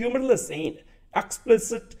weirdly humorless and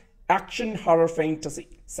explicit action horror fantasy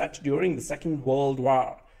set during the Second World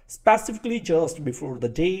War, specifically just before the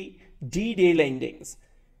D-Day landings.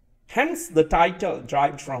 Hence the title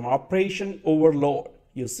derived from Operation Overlord.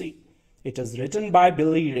 You see, it is written by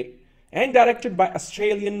Billy Ray and directed by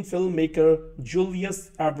Australian filmmaker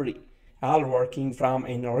Julius Avery, all working from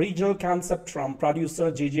an original concept from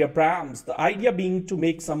producer J.J. Abrams, the idea being to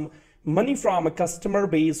make some money from a customer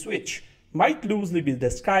base which might loosely be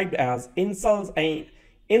described as incels and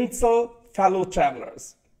incel fellow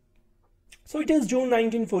travelers. So it is June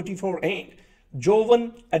 1944 and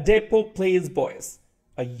Jovan Adepo plays Boyce,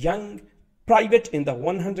 a young private in the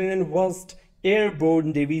 101st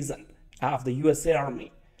Airborne Division of the US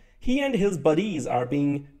Army. He and his buddies are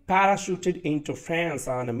being parachuted into France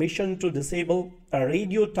on a mission to disable a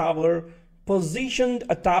radio tower positioned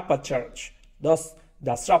atop a church, thus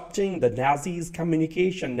disrupting the Nazis'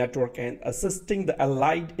 communication network and assisting the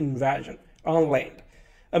Allied invasion on land.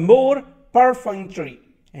 A more perfunctory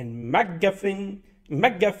and MacGuffin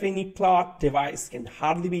plot device can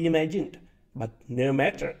hardly be imagined, but no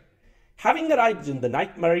matter. Having arrived in the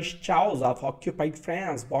nightmarish chaos of occupied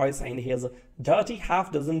France, Boyce and his dirty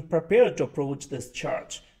half-dozen prepare to approach this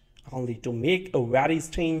church, only to make a very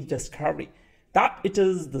strange discovery that it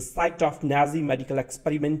is the site of Nazi medical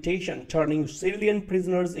experimentation, turning civilian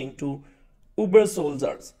prisoners into Uber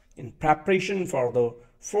soldiers in preparation for the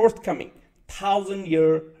forthcoming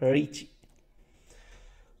 1,000-year Reich.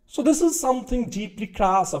 So this is something deeply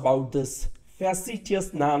crass about this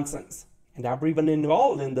facetious nonsense, and everyone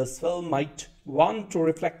involved in this film might want to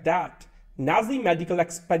reflect that Nazi medical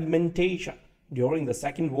experimentation during the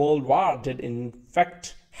Second World War did in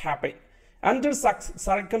fact happen under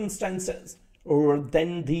circumstances other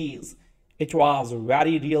than these. It was a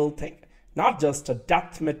very real thing, not just a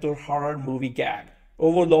death metal horror movie gag.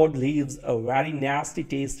 Overlord leaves a very nasty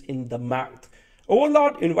taste in the mouth.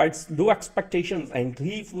 Overlord invites low expectations and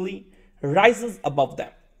gleefully rises above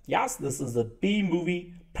them. Yes, this is a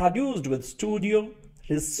B-movie produced with studio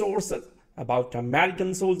resources about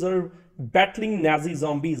American soldiers battling Nazi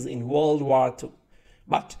zombies in World War II.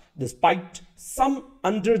 But despite some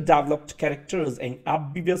underdeveloped characters and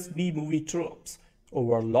obvious B-movie tropes,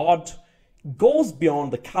 Overlord goes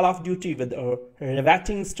beyond the Call of Duty with a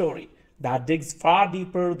riveting story that digs far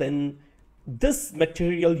deeper than this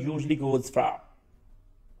material usually goes far.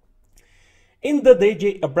 In the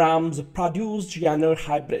J.J. Abrams produced genre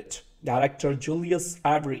hybrid, director Julius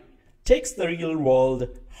Avery takes the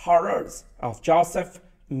real-world horrors of Joseph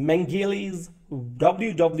Mengele's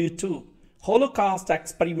WW2 Holocaust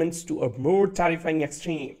experiments to a more terrifying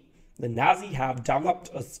extreme. The Nazis have developed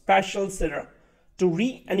a special serum to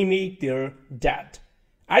reanimate their dead,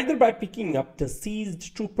 either by picking up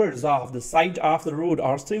deceased troopers off the side of the road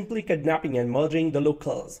or simply kidnapping and murdering the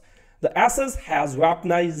locals. The SS has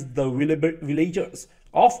weaponized the villagers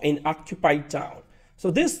of an occupied town. So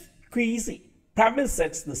this crazy premise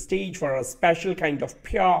sets the stage for a special kind of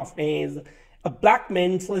payoff as a black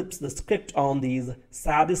man flips the script on these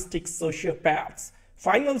sadistic sociopaths.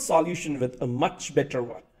 Final solution with a much better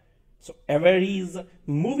one. So Avery's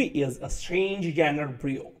movie is a strange genre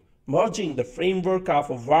brio, merging the framework of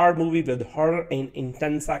a war movie with horror and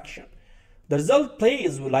intense action. The result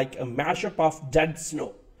plays like a mashup of Dead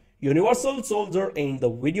Snow, Universal Soldier, and the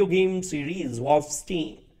video game series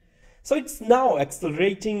Wolfenstein. So it's now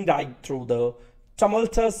accelerating right through the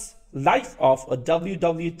tumultuous life of a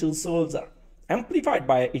WW2 soldier, amplified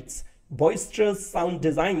by its boisterous sound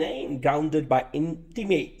design and grounded by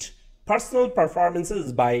intimate personal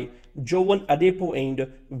performances by Jovan Adepo and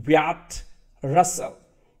Wyatt Russell.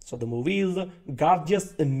 So the movie's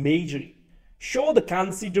gorgeous imagery show the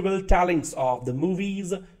considerable talents of the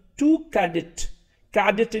movie's two credited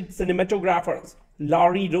cinematographers,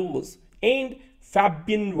 Laurie Rose and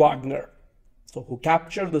Fabian Wagner, so who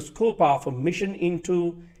capture the scope of a mission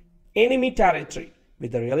into enemy territory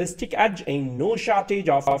with a realistic edge and no shortage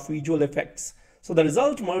of visual effects. So the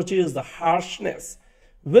result merges the harshness,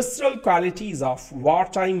 visceral qualities of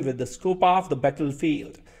wartime with the scope of the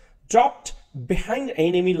battlefield, dropped behind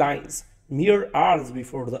enemy lines mere hours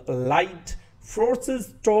before the Allied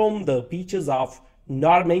forces storm the beaches of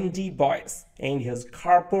Normandy. Boyce and his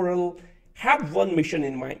corporal have one mission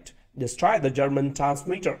in mind: destroy the German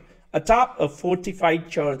transmitter atop a fortified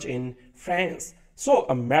church in France so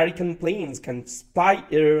American planes can supply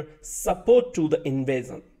air support to the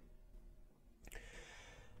invasion.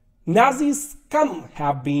 Nazi scum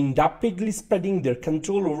have been rapidly spreading their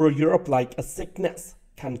control over Europe like a sickness,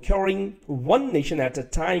 conquering one nation at a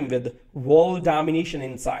time with world domination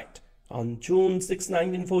in sight. On June 6,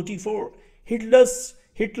 1944, Hitler's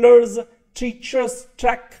treacherous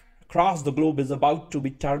trek across the globe is about to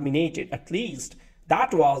be terminated. At least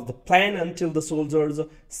that was the plan until the soldiers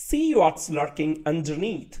see what's lurking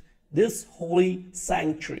underneath this holy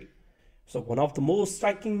sanctuary. So one of the most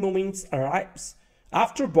striking moments arrives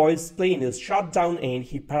after Boyce's plane is shot down and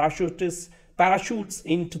he parachutes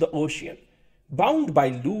into the ocean. Bound by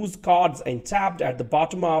loose cords and trapped at the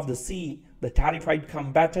bottom of the sea, the terrified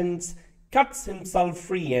combatant cuts himself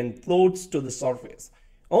free and floats to the surface,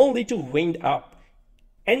 only to wind up,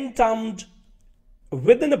 entombed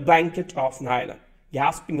within a blanket of nylon,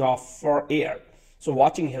 gasping for air. So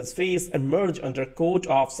watching his face emerge under a coat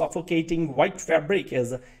of suffocating white fabric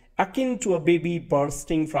is akin to a baby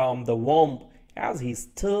bursting from the womb as he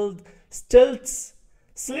slits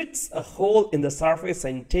a hole in the surface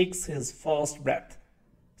and takes his first breath.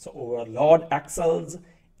 So Overlord excels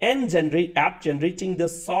at generating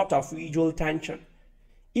this sort of visual tension,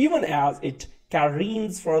 even as it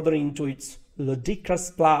careens further into its ludicrous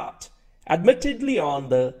plot. Admittedly, on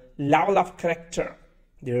the level of character,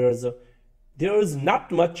 there is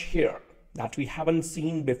not much here that we haven't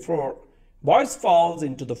seen before. Boyce falls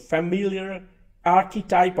into the familiar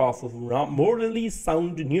archetype of a morally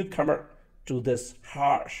sound newcomer to this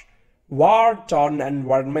harsh, war-torn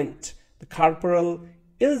environment. The corporal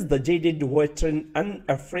is the jaded veteran,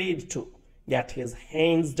 unafraid to get his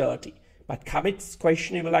hands dirty, but commits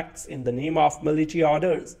questionable acts in the name of military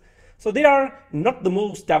orders. So they are not the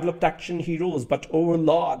most developed action heroes, but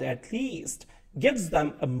Overlord at least gives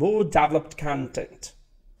them a more developed context.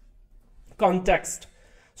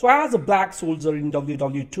 So as a black soldier in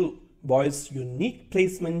WW2, Boyce's unique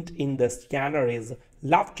placement in this genre is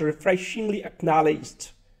left refreshingly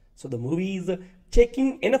acknowledged. So the movie is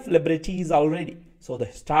taking enough liberties already. So the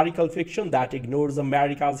historical fiction that ignores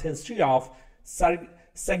America's history of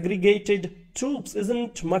segregated troops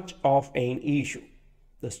isn't much of an issue.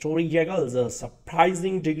 The story juggles a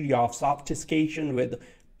surprising degree of sophistication with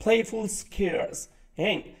playful scares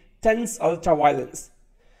and tense ultraviolence.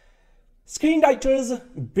 Screenwriters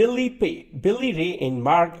Billy Ray and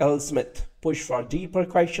Mark L. Smith push for deeper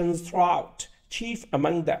questions throughout, chief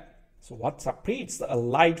among them So what separates the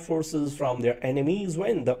Allied forces from their enemies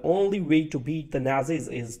when the only way to beat the Nazis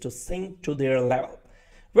is to sink to their level?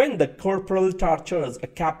 When the corporal tortures a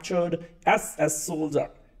captured SS soldier,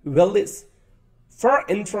 Willis, for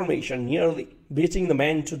information, nearly beating the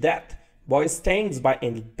man to death, Boy stands by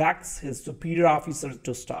and begs his superior officer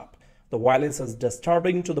to stop. The violence is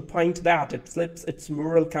disturbing to the point that it flips its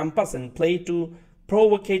moral compass and play to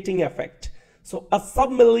provocating effect. So a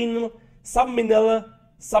subliminal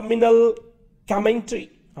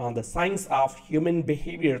commentary on the science of human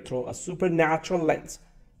behavior through a supernatural lens.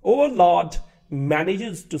 Overlord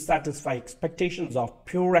manages to satisfy expectations of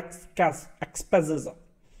pure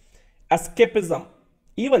escapism,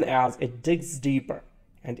 even as it digs deeper.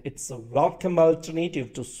 And it's a welcome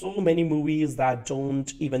alternative to so many movies that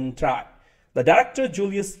don't even try. The director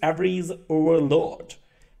Julius Avery's Overlord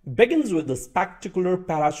begins with the spectacular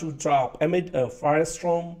parachute drop amid a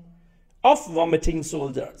firestorm of vomiting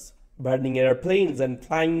soldiers, burning airplanes and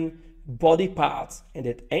flying body parts, and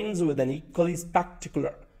it ends with an equally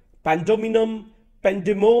spectacular pandemonium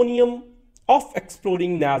of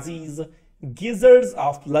exploding Nazis, geysers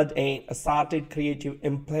of blood and assorted creative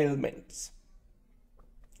impalements.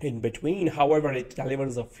 In between, however, it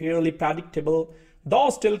delivers a fairly predictable, though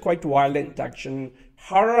still quite violent action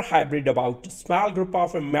horror hybrid about a small group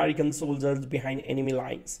of American soldiers behind enemy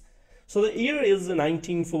lines. So the year is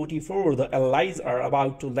 1944. The Allies are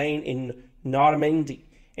about to land in Normandy,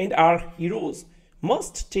 and our heroes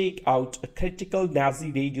must take out a critical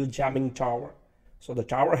Nazi radio jamming tower. So the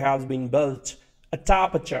tower has been built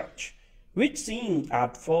atop a church, which seemed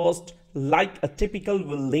at first like a typical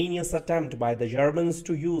villainous attempt by the Germans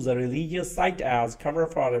to use a religious site as cover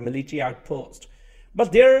for a military outpost.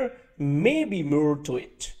 But there may be more to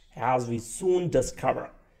it, as we soon discover.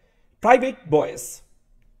 Private Boyce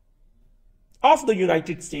of the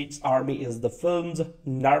United States Army is the film's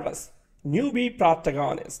nervous, newbie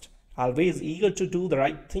protagonist, always eager to do the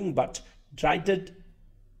right thing but derided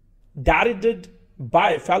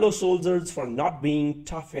by fellow soldiers for not being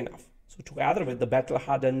tough enough. So together with the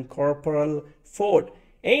battle-hardened Corporal Ford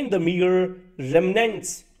and the mere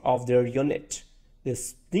remnants of their unit, they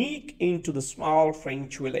sneak into the small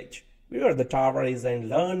French village where the tower is and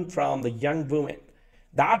learn from the young woman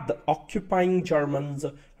that the occupying Germans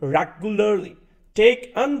regularly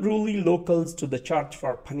take unruly locals to the church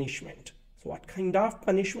for punishment. So what kind of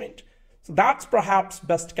punishment? So that's perhaps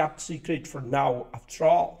best kept secret for now. After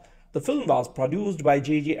all, the film was produced by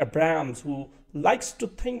J.J. Abrams, who likes to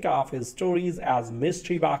think of his stories as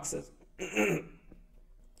mystery boxes.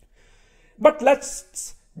 But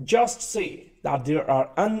let's just say that there are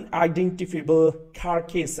unidentifiable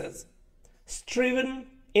carcasses striven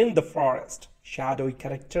in the forest, shadowy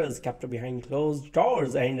characters kept behind closed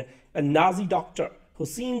doors, and a Nazi doctor who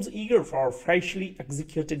seems eager for freshly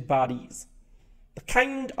executed bodies. The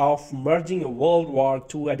kind of merging a World War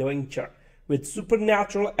II adventure with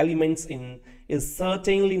supernatural elements in is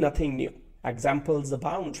certainly nothing new. Examples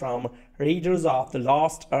abound, from Raiders of the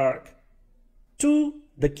Lost Ark to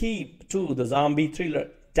The Keep to the zombie thriller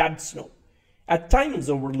Dead Snow. At times,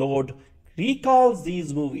 Overlord recalls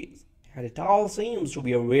these movies, and it all seems to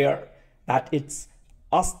be aware that its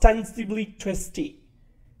ostensibly twisty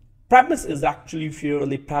premise is actually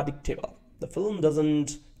fairly predictable. The film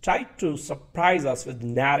doesn't try to surprise us with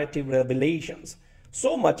narrative revelations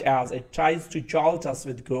so much as it tries to jolt us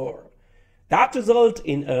with gore. That results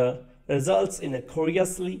in a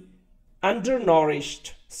curiously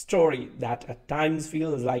undernourished story that at times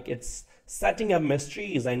feels like it's setting up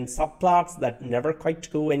mysteries and subplots that never quite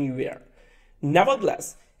go anywhere.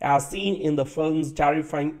 Nevertheless, as seen in the film's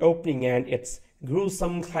terrifying opening and its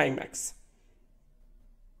gruesome climax,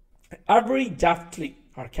 Avery deftly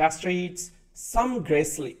orchestrates some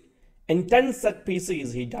gracefully intense set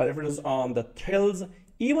pieces. He delivers on the thrills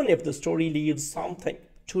even if the story leaves something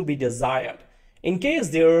to be desired. In case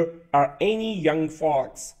there are any young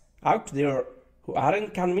folks out there who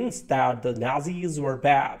aren't convinced that the Nazis were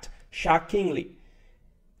bad, shockingly,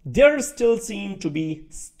 there still seem to be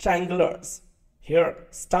stranglers. Here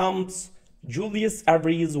stamps Julius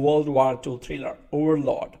Avery's World War II thriller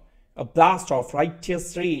Overlord, a blast of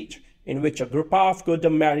righteous rage in which a group of good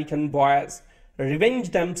American boys revenge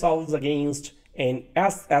themselves against an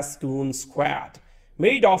SS goon squad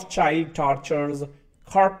made of child torturers,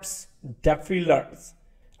 corpse defilers,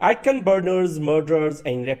 icon burners, murderers,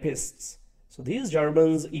 and rapists. So these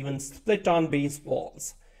Germans even split on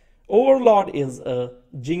baseballs. Overlord is a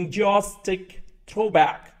jingoistic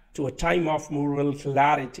throwback to a time of moral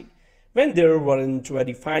clarity, when there weren't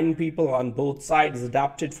very fine people on both sides,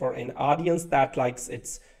 adapted for an audience that likes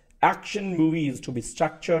its action movies to be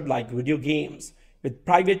structured like video games with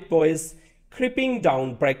private voice creeping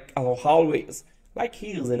down brick hallways like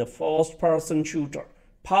he is in a first-person shooter,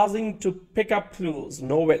 pausing to pick up clues.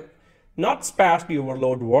 Novel, not sparsely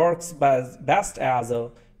Overlord works best as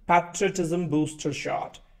a patriotism booster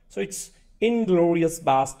shot. So it's Inglorious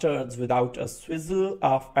Bastards without a swizzle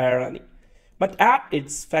of irony. But at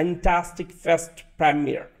its fantastic fest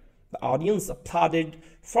premiere, the audience applauded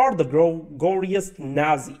for the goriest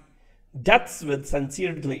Nazi deaths with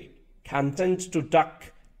sincere glee, content to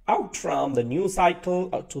duck out from the news cycle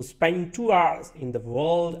to spend 2 hours in the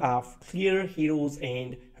world of clear heroes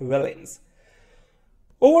and villains.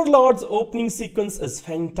 Overlord's opening sequence is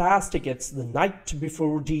fantastic. It's the night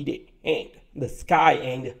before D-Day, and the sky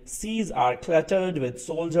and seas are cluttered with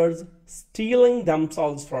soldiers steeling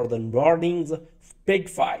themselves for the morning's big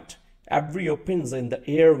fight. Every opens in the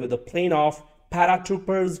air with a plane of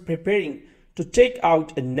paratroopers preparing to take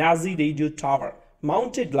out a Nazi radio tower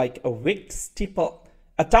mounted like a wick steeple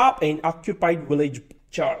atop an occupied village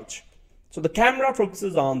church. So the camera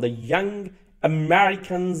focuses on the young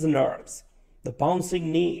American's nerves, the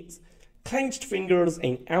bouncing knees, clenched fingers,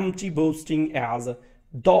 and empty boasting as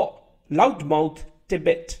the loudmouth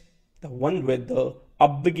Tibet, the one with the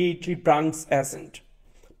obligatory Bronx accent,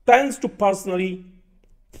 plans to personally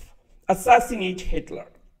assassinate Hitler.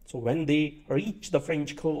 So when they reach the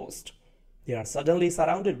French coast, they are suddenly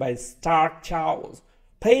surrounded by stark chaos,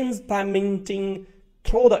 planes plummeting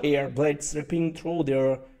through the air, blades ripping through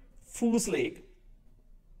their fuselage.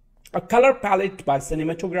 A color palette by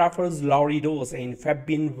cinematographers Laurie Dose and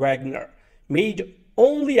Fabian Wagner, made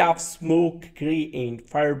only of smoke gray and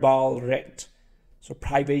fireball red. So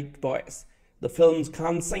Private Boys, the film's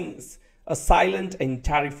conscience, a silent and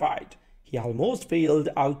terrified. He almost failed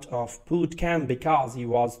out of boot camp because he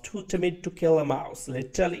was too timid to kill a mouse.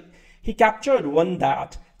 Literally, he captured one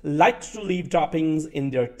that liked to leave droppings in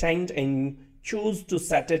their tent and chose to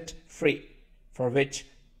set it free, for which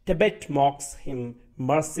Tibet mocks him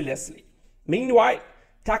mercilessly. Meanwhile,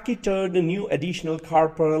 Taki turned a new additional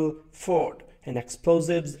Corporal Ford, an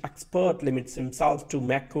explosives expert, limits himself to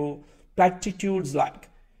Mako platitudes like,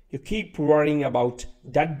 "You keep worrying about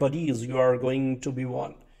dead bodies, you are going to be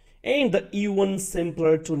one," and the even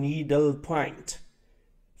simpler to needle point,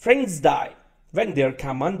 "Friends die when their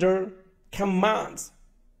commander commands.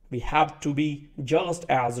 We have to be just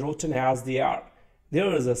as rotten as they are."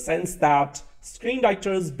 There is a sense that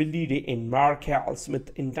screenwriters Billy Ray and Mark Hal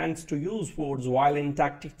Smith intends to use Ford's violent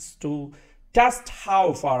tactics to test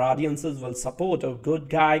how far audiences will support a good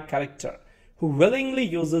guy character who willingly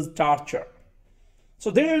uses torture.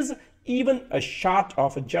 So there's even a shot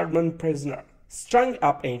of a German prisoner strung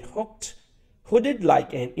up and hooded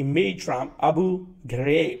like an image from Abu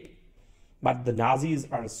Ghraib. But the Nazis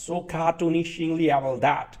are so cartoonishly evil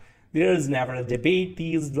that there is never a debate.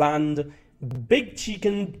 These bland, big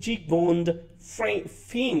cheekboned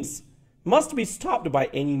fiends must be stopped by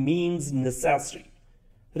any means necessary.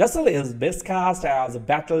 Russell is best cast as a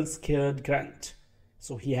battle-scared grunt,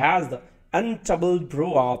 so he has the untroubled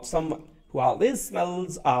brow of someone who always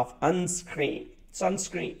smells of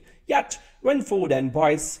sunscreen. Yet, when Ford and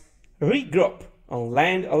Boyce regroup on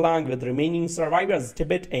land along with remaining survivors,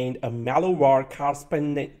 Tibet and a mellow war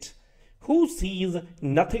correspondent who sees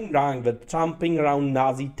nothing wrong with tromping around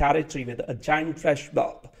Nazi territory with a giant flesh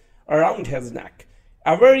bulb around his neck,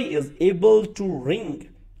 Avery is able to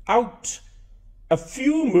wring out a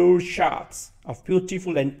few more shots of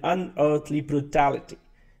beautiful and unearthly brutality.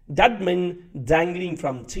 Dead men dangling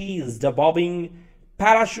from trees, the bobbing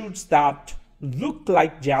parachutes that look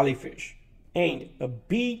like jellyfish, and a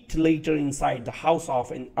beat later inside the house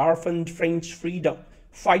of an orphaned French freedom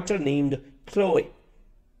fighter named Chloe.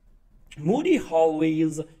 Moody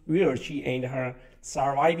hallways where she and her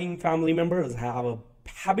surviving family members have a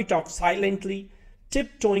habit of silently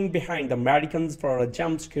tiptoeing behind the Americans for a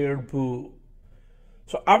jump scare boo.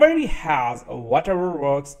 So Avery has a whatever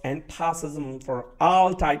works enthusiasm for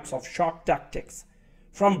all types of shock tactics,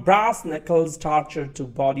 from brass knuckles torture to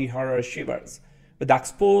body horror shivers, with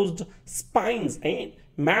exposed spines and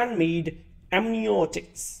man-made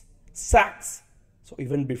amniotics sacs. So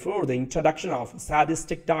even before the introduction of a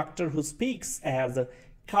sadistic doctor who speaks as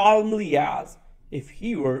calmly as if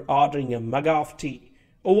he were ordering a mug of tea,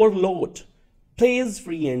 Overlord plays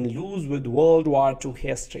free and loose with World War II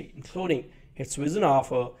history, including its vision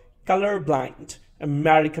of a colorblind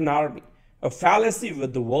American army, a fallacy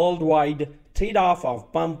with the worldwide trade-off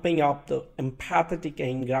of bumping up the empathetic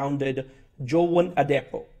and grounded Jovan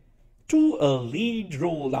Adepo to a lead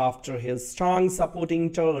role after his strong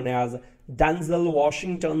supporting turn as Denzel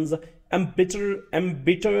Washington's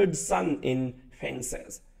embittered son in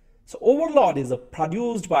Fences. So Overlord is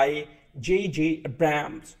produced by J.J.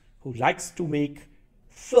 Abrams, who likes to make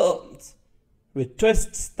films with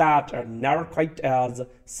twists that are never quite as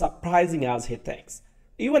surprising as he thinks.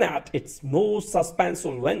 Even at its most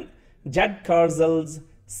suspenseful when Jed Cazale's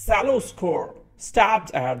shallow score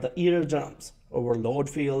stabs at the eardrums, Overlord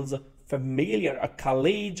feels familiar, a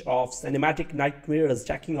collage of cinematic nightmares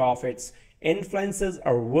checking off its influences,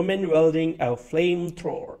 a woman wielding a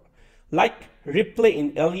flamethrower. Like Ripley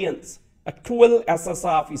in Aliens, a cruel SS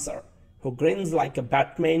officer who grins like a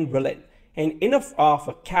Batman villain, and enough of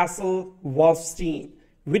a Castle Wolfenstein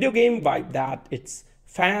video game vibe that its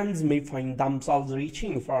fans may find themselves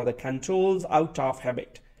reaching for the controls out of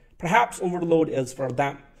habit. Perhaps Overlord is for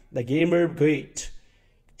them, the gamer great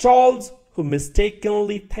trolls who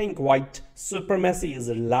mistakenly think white supremacy is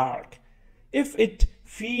a lark. If it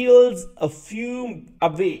feels a few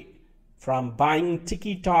away from buying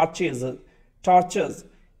tiki torches,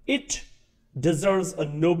 it deserves a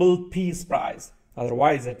Nobel Peace Prize.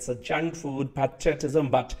 Otherwise, it's a junk food patriotism,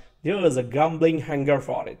 but there is a grumbling hunger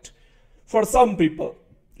for it. For some people,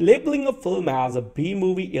 labeling a film as a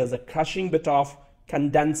B-movie is a crushing bit of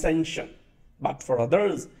condescension, but for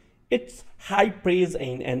others, it's high praise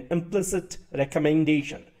and an implicit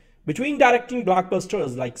recommendation. Between directing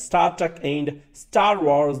blockbusters like Star Trek and Star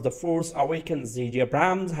Wars The Force Awakens, J.J.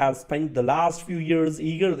 Abrams has spent the last few years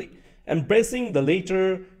eagerly embracing the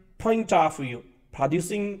later point of view,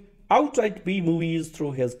 producing outright B-movies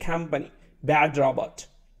through his company, Bad Robot.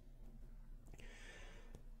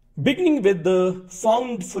 Beginning with the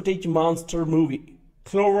found footage monster movie,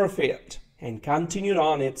 Cloverfield, and continued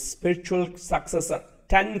on its spiritual successor,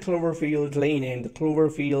 10 Cloverfield Lane and the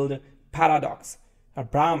Cloverfield Paradox,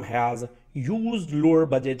 Abrams has used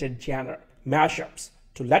lower-budgeted genre mashups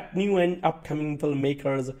to let new and upcoming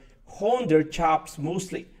filmmakers hone their chops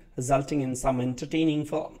mostly, resulting in some entertaining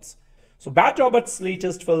films. So Bad Robot's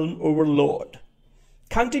latest film, Overlord,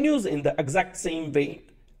 continues in the exact same vein.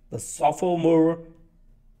 The sophomore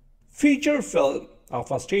feature film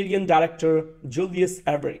of Australian director Julius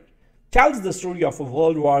Avery tells the story of a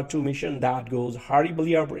World War II mission that goes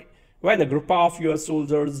horribly awry when a group of US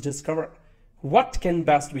soldiers discover what can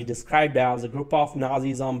best be described as a group of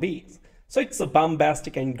Nazi zombies. So it's a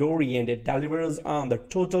bombastic and gory, and it delivers on the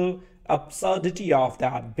total absurdity of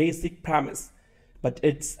that basic premise. But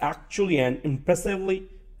it's actually an impressively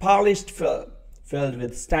polished film filled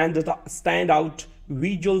with standout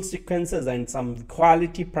visual sequences and some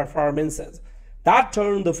quality performances that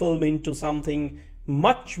turn the film into something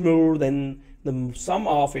much more than the sum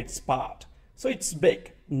of its parts. So it's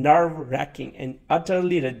big, nerve-wracking, and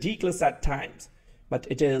utterly ridiculous at times, but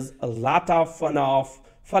it is a lot of fun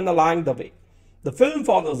along the way. The film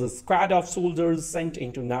follows a squad of soldiers sent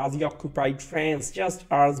into Nazi-occupied France just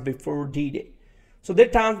hours before D-Day. So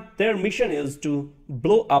their mission is to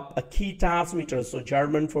blow up a key transmitter so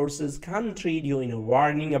German forces can't radio in a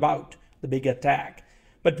warning about the big attack.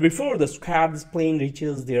 But before the squad's plane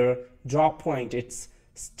reaches their drop point, it's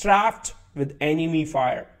strapped with enemy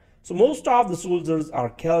fire. So most of the soldiers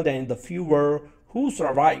are killed, and the fewer who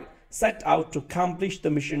survive set out to accomplish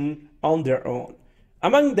the mission on their own.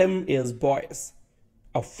 Among them is Boyce,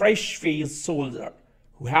 a fresh-faced soldier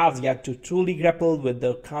who has yet to truly grapple with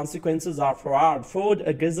the consequences of war, Ford,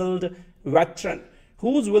 a grizzled veteran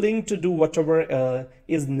who's willing to do whatever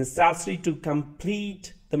is necessary to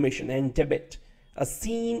complete the mission, and Tibet, a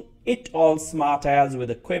scene it all smart as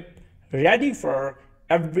with a quip ready for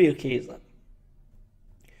every occasion.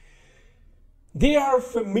 They are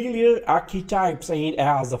familiar archetypes, and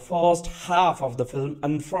as the first half of the film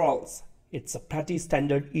unfurls, it's a pretty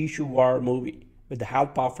standard issue war movie. With the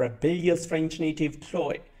help of rebellious French native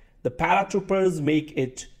Chloe, the paratroopers make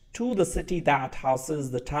it to the city that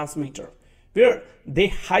houses the transmitter, where they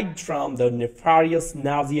hide from the nefarious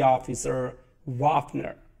Nazi officer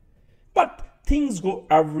Wagner. But things go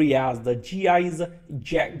awry as the GIs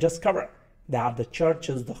discover that the church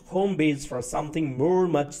is the home base for something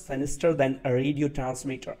much sinister than a radio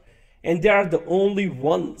transmitter, and they are the only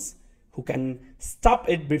ones who can stop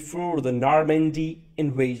it before the Normandy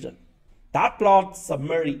invasion. That plot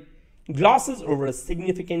summary glosses over a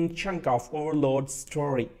significant chunk of Overlord's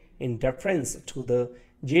story in reference to the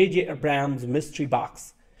J.J. Abrams mystery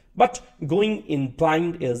box, but going in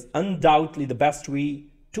blind is undoubtedly the best way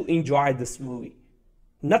to enjoy this movie.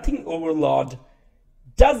 Nothing Overlord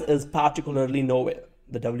does is particularly novel.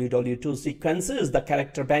 The WW2 sequences, the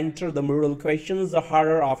character banter, the moral questions, the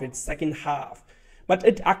horror of its second half, but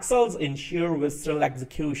it excels in sheer visceral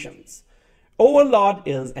executions. Overlord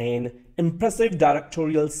is an impressive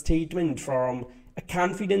directorial statement from a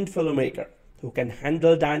confident filmmaker who can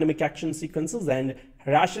handle dynamic action sequences and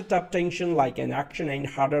ratchet up tension like an action and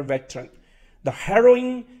horror veteran. The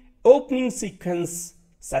harrowing opening sequence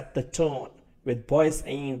set the tone, with boys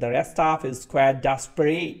and the rest of his squad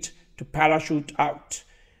desperate to parachute out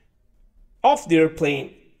of their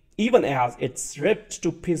plane, even as it's ripped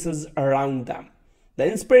to pieces around them.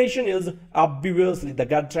 The inspiration is obviously the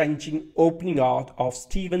gut-wrenching opening out of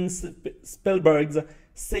Steven Spielberg's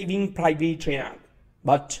Saving Private Ryan,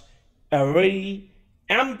 but Avery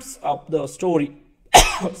amps up the story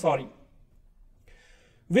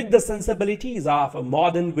with the sensibilities of a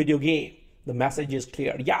modern video game. The message is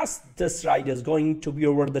clear. Yes, this ride is going to be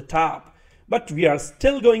over the top, but we are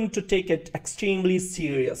still going to take it extremely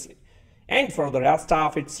seriously. And for the rest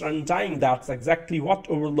of its runtime, that's exactly what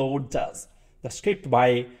Overlord does. The script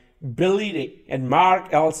by Billy Ray and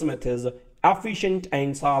Mark L. Smith is efficient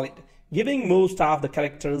and solid, giving most of the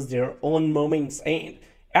characters their own moments and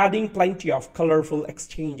adding plenty of colorful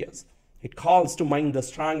exchanges. It calls to mind the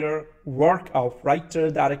stronger work of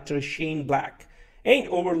writer-director Shane Black, and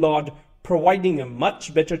Overlord providing a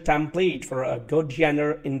much better template for a good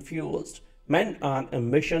genre-infused men on a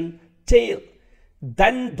mission tale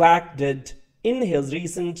than Black did in his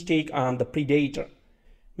recent take on The Predator.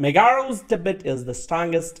 Magaro's debut is the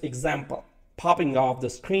strongest example, popping off the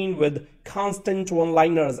screen with constant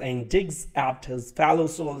one-liners and digs at his fellow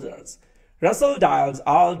soldiers. Russell dials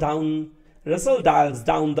down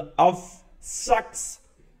the off-sucks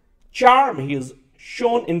charm he has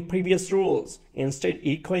shown in previous roles, instead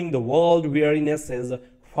echoing the world weariness his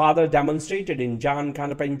father demonstrated in John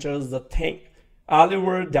Carpenter's The Thing.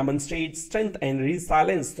 Oliver demonstrates strength and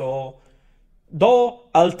resilience, though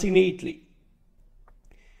ultimately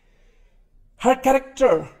her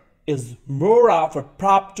character is more of a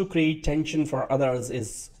prop to create tension for others in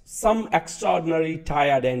some extraordinary,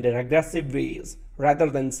 tired and aggressive ways,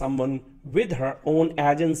 rather than someone with her own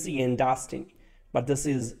agency and destiny. But this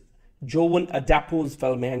is Jovan Adepo's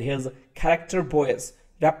film, and his character voice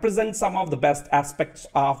represents some of the best aspects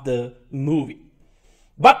of the movie.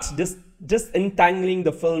 But disentangling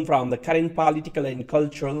the film from the current political and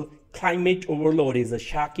cultural climate, Overlord is a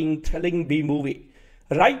shocking, thrilling B-movie,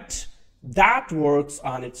 right? That works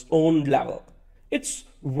on its own level. It's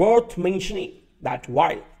worth mentioning that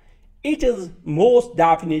while it is most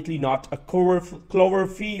definitely not a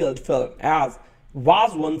Cloverfield film, as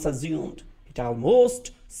was once assumed, it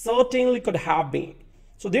almost certainly could have been.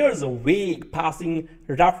 So there is a vague passing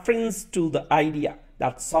reference to the idea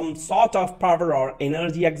that some sort of power or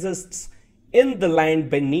energy exists in the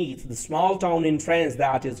land beneath the small town in France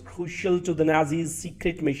that is crucial to the Nazis'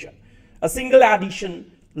 secret mission. A single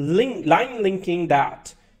addition line linking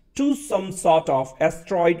that to some sort of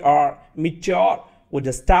asteroid or meteor would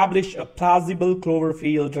establish a plausible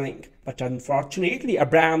Cloverfield link, but unfortunately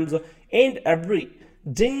Abrams and Avery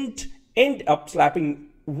didn't end up slapping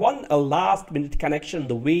a last-minute connection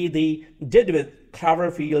the way they did with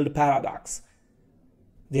Cloverfield Paradox.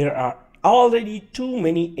 There are already too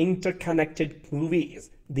many interconnected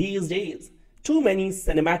movies these days, too many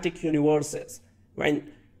cinematic universes,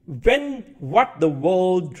 when what the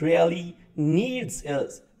world really needs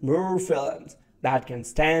is more films that can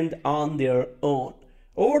stand on their own.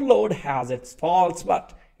 Overlord has its faults,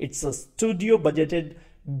 but it's a studio-budgeted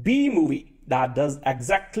B-movie that does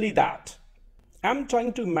exactly that. I'm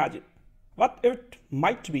trying to imagine what it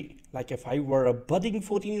might be like if I were a budding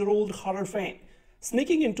 14-year-old horror fan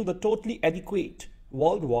sneaking into the totally adequate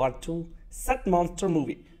World War II set monster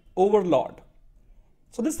movie, Overlord.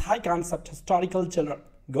 So this high-concept historical thriller,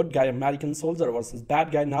 good guy American soldier versus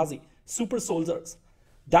bad guy Nazi super soldiers,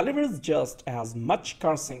 delivers just as much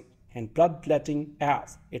cursing and bloodletting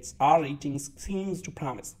as its R ratings seems to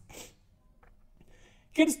promise.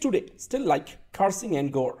 Kids today still like cursing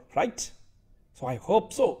and gore, right? So I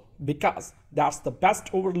hope so, because that's the best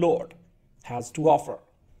Overlord has to offer.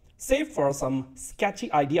 Save for some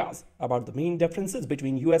sketchy ideas about the main differences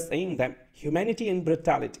between US and them, humanity and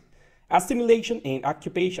brutality, assimilation and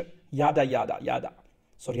occupation, yada yada yada.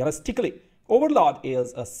 So realistically, Overlord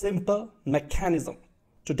is a simple mechanism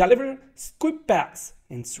to deliver squib packs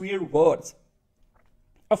and swear words,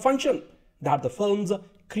 a function that the film's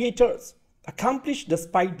creators accomplish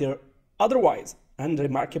despite their otherwise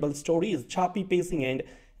unremarkable stories, choppy pacing and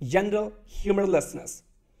general humorlessness.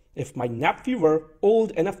 If my nephew were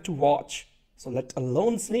old enough to watch, so let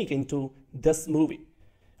alone sneak into this movie,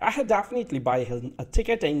 I had definitely buy him a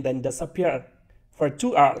ticket and then disappear for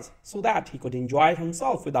 2 hours so that he could enjoy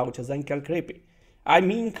himself without his uncle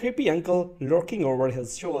creepy uncle lurking over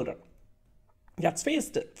his shoulder. Let's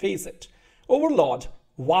face it, Overlord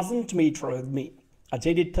wasn't made for me, a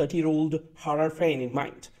jaded 30-year-old horror fan in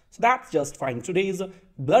mind. So that's just fine. Today's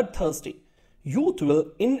bloodthirsty youth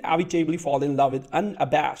will inevitably fall in love with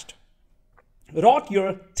unabashed,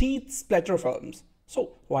 rot-your-teeth splatter films.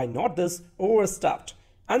 So why not this overstuffed,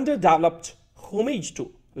 underdeveloped homage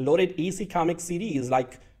to loaded AC comic series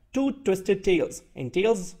like Two Twisted Tales and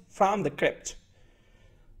Tales from the Crypt?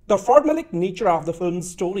 The formulaic nature of the film's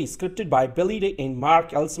story, scripted by Billy Day and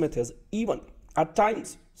Mark L. Smith, is even, at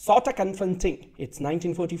times, sort of confronting. It's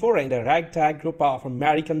 1944 and a ragtag group of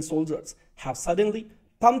American soldiers have suddenly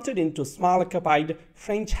pumped into small-occupied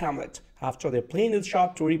French hamlet after their plane is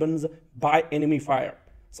shot to ribbons by enemy fire.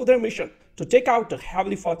 So their mission, to take out a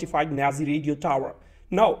heavily fortified Nazi radio tower,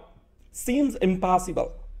 now seems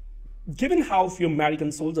impossible, given how few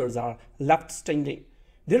American soldiers are left standing.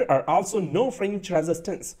 There are also no French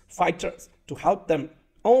resistance fighters to help them,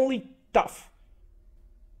 only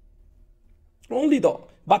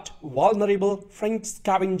but vulnerable French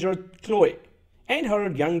scavenger Chloe and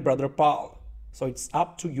her young brother Paul. So it's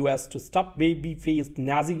up to US to stop baby-faced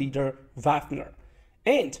Nazi leader Wagner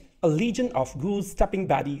and a legion of goose-stepping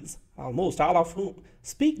baddies, almost all of whom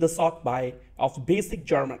speak the sort of basic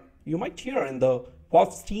German you might hear in the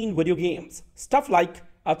Wolfenstein video games, stuff like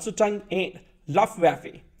Achtung and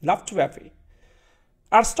Luftwaffe.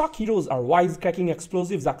 Our stock heroes are wisecracking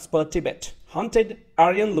explosives expert Tibet, hunted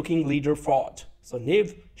Aryan-looking leader Ford, so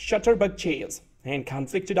Nave Shutterbug Chase, and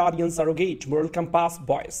conflicted audience surrogate moral compass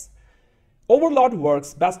Boyce. Overlord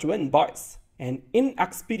works best when Boyce, an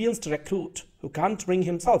inexperienced recruit who can't bring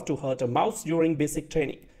himself to hurt a mouse during basic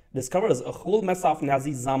training, discovers a whole mess of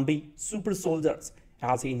Nazi zombie super soldiers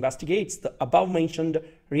as he investigates the above-mentioned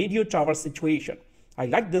radio tower situation. I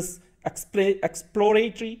like this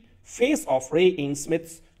exploratory face of Ray and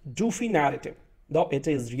Smith's doofy narrative, though it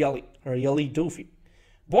is really doofy.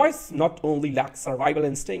 Boyce not only lacks survival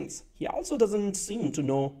instincts, he also doesn't seem to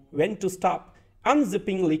know when to stop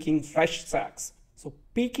unzipping leaking flesh sacks, so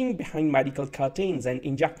peeking behind medical curtains and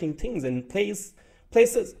injecting things in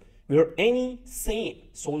places where any sane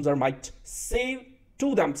soldier might say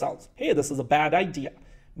to themselves, hey, this is a bad idea.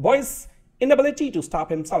 Boyce's inability to stop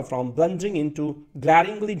himself from blundering into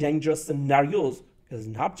glaringly dangerous scenarios is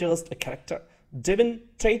not just a character-driven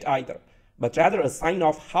trait either, but rather a sign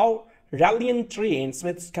of how Ralliant Ray and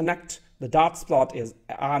Smith's connect the dots plot is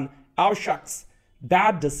on our shucks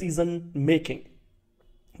bad decision making.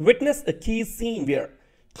 Witness a key scene where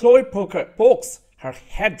Chloe pokes her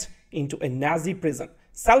head into a Nazi prison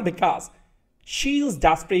cell because she is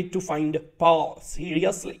desperate to find Paul,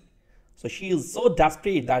 seriously. So she is so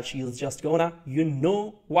desperate that she is just gonna,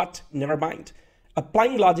 never mind,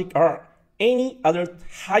 applying logic or any other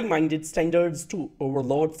high-minded standards to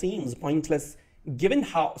Overlord seems pointless given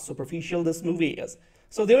how superficial this movie is.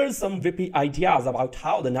 So there are some whippy ideas about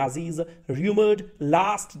how the Nazis' rumored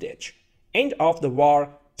last-ditch end of the war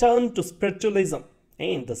turned to spiritualism,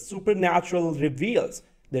 and the supernatural reveals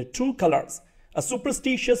their true colors, a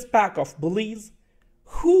superstitious pack of bullies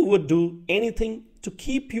who would do anything to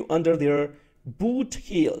keep you under their boot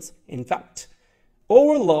heels. In fact,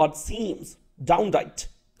 Overlord seems downright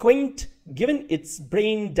quaint given its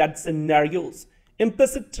brain-dead scenarios,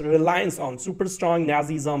 implicit reliance on super-strong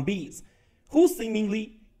Nazi zombies, who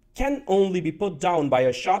seemingly can only be put down by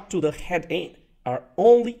a shot to the head and are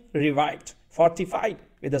only revived, fortified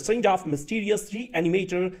with a string of mysterious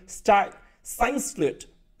reanimator-style science fluid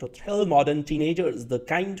to thrill modern teenagers, the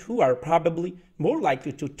kind who are probably more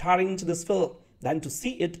likely to torrent this film than to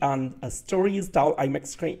see it on a story-style IMAX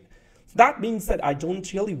screen. That being said, I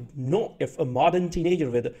don't really know if a modern teenager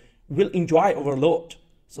will enjoy Overlord,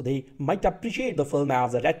 so they might appreciate the film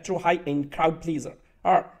as a retro high-end crowd pleaser,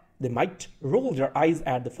 or they might roll their eyes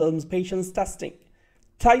at the film's patience testing.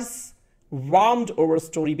 Thrice warmed over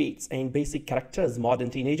story beats and basic characters, modern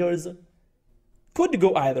teenagers could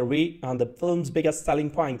go either way on the film's biggest selling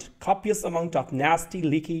point, copious amount of nasty,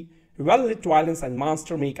 leaky, well-lit violence and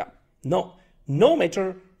monster makeup. No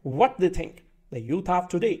matter what they think, the youth of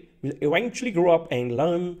today will eventually grow up and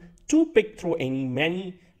learn to pick through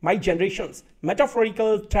my generation's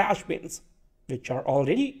metaphorical trash bins, which are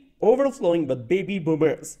already overflowing with baby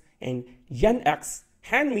boomers and Gen X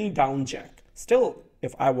hand-me-down junk. Still,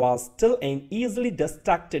 if I was still an easily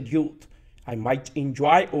distracted youth, I might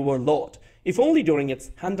enjoy Overlord, if only during its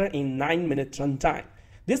 109-minute runtime.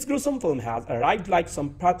 This gruesome film has arrived like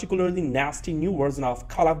some particularly nasty new version of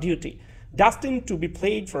Call of Duty, destined to be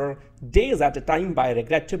played for days at a time by a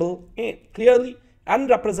regrettable and clearly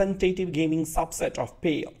unrepresentative gaming subset of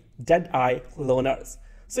pale, dead-eye loners.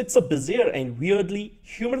 So it's a bizarre and weirdly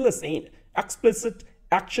humorless and explicit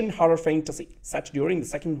action horror fantasy set during the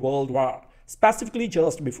Second World War, specifically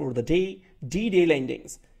just before the D-Day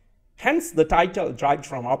landings. Hence the title derived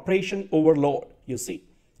from Operation Overlord, you see.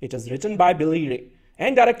 It is written by Billy Ray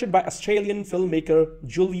and directed by Australian filmmaker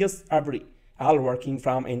Julius Avery, all working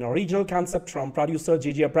from an original concept from producer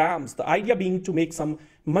J.J. Abrams, the idea being to make some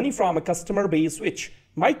money from a customer base which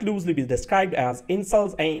might loosely be described as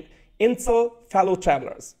incels and incel fellow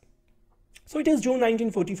travelers. So it is June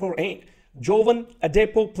 1944 and Jovan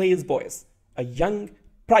Adepo plays Boyce, a young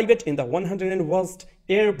private in the 101st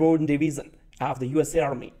Airborne Division of the US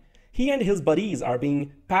Army. He and his buddies are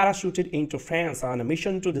being parachuted into France on a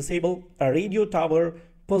mission to disable a radio tower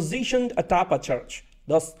positioned atop a church,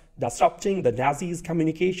 thus disrupting the Nazis'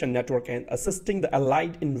 communication network and assisting the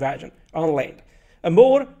Allied invasion on land. A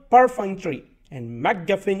more perfunctory and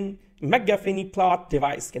MacGuffin plot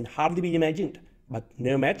device can hardly be imagined, but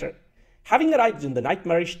no matter. Having arrived in the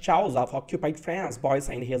nightmarish chaos of occupied France, Boyce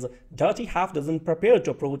and his dirty half-dozen prepare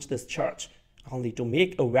to approach this church, only to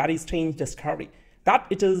make a very strange discovery that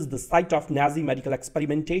it is the site of Nazi medical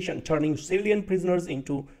experimentation, turning civilian prisoners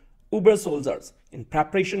into Uber soldiers in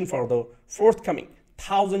preparation for the forthcoming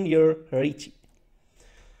 1,000-year Reich.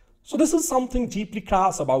 So this is something deeply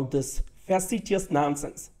crass about this facetious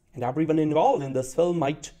nonsense, and everyone involved in this film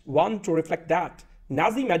might want to reflect that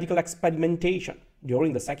Nazi medical experimentation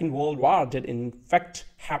during the Second World War did in fact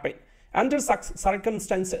happen under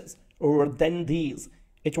circumstances other than these.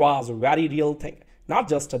 It was a very real thing, not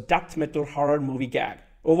just a death metal horror movie gag.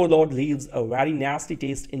 Overlord leaves a very nasty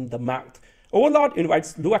taste in the mouth. Overlord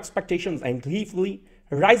invites low expectations and gleefully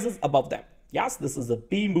rises above them. Yes, this is a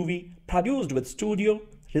B-movie produced with studio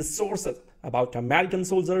resources about American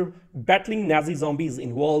soldiers battling Nazi zombies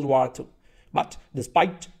in World War II. But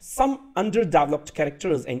despite some underdeveloped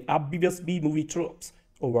characters and obvious B-movie tropes,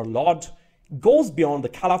 Overlord goes beyond the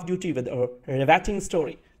Call of Duty with a riveting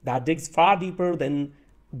story that digs far deeper than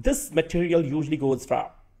this material usually goes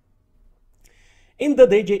far. In the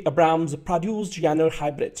J.J. Abrams produced genre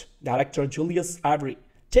hybrid, director Julius Avery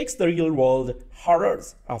takes the real-world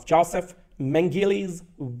horrors of Joseph Mengele's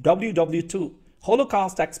WW2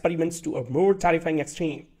 Holocaust experiments to a more terrifying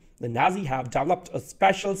extreme. The Nazis have developed a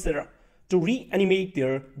special serum to reanimate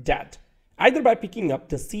their dead, either by picking up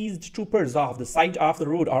deceased troopers off the side of the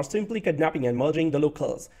road or simply kidnapping and murdering the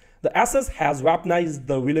locals. The SS has weaponized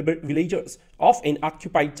the villagers of an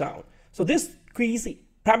occupied town. So this crazy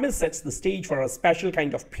premise sets the stage for a special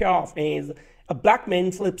kind of payoff as a black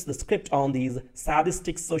man flips the script on these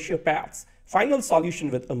sadistic sociopaths. Final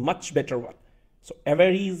solution with a much better one. So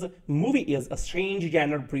Avery's movie is a strange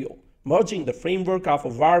genre brio, merging the framework of a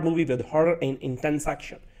war movie with horror and intense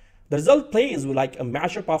action. The result plays like a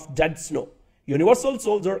mashup of Dead Snow, Universal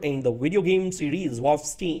Soldier, and the video game series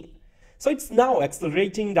Wolfenstein. So it's now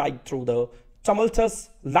accelerating right through the tumultuous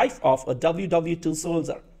life of a WW2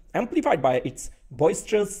 soldier, amplified by its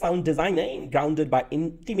boisterous sound design and grounded by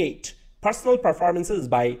intimate personal performances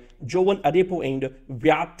by Jovan Adepo and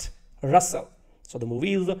Wyatt Russell. So the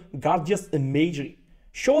movie's gorgeous imagery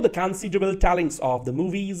show the considerable talents of the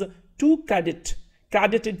movie's two credited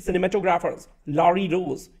cinematographers, Laurie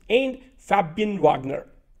Rose and Fabian Wagner,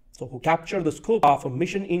 so who capture the scope of a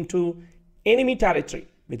mission into enemy territory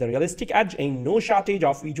with a realistic edge and no shortage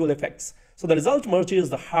of visual effects. So the result merges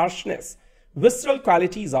the harshness, visceral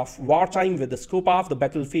qualities of wartime with the scope of the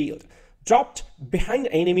battlefield, dropped behind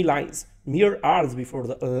enemy lines mere hours before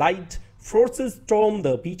the Allied forces storm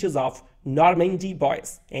the beaches of Normandy.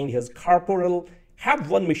 Boyce and his corporal have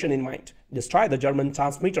one mission in mind: destroy the German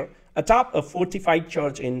transmitter atop a fortified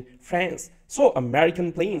church in France so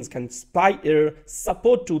American planes can supply air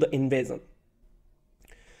support to the invasion.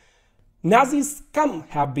 Nazi scum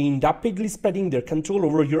have been rapidly spreading their control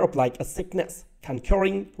over Europe like a sickness,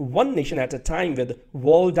 conquering one nation at a time with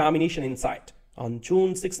world domination in sight. On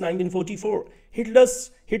June 6, 1944,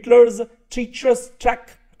 Hitler's treacherous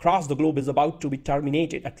trek across the globe is about to be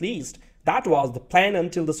terminated. At least that was the plan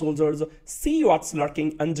until the soldiers see what's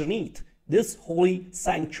lurking underneath this holy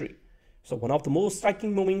sanctuary. So one of the most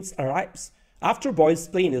striking moments arrives after Boyce's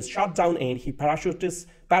plane is shot down and he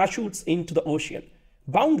parachutes into the ocean.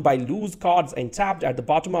 Bound by loose cords and trapped at the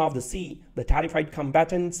bottom of the sea, the terrified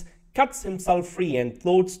combatant cuts himself free and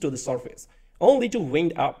floats to the surface, only to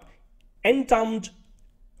wind up, entombed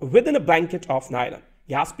within a blanket of nylon,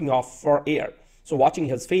 gasping for air. So watching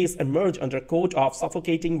his face emerge under a coat of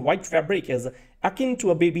suffocating white fabric is akin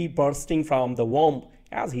to a baby bursting from the womb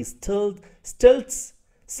as he slits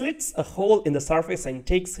a hole in the surface and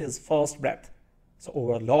takes his first breath. So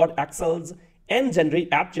Overlord excels at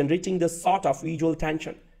generating this sort of visual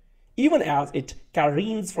tension, even as it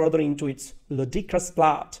careens further into its ludicrous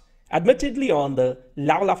plot. Admittedly, on the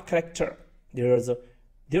level of character, there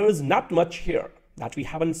is not much here that we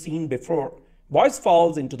haven't seen before. Boyce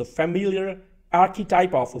falls into the familiar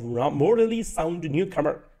archetype of a morally sound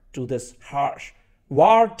newcomer to this harsh,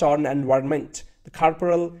 war-torn environment. The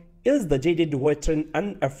corporal is the jaded veteran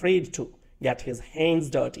unafraid to get his hands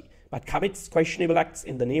dirty, but commits questionable acts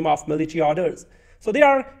in the name of military orders. So they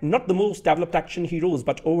are not the most developed action heroes,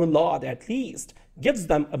 but Overlord at least gives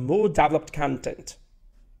them a more developed context.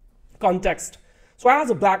 So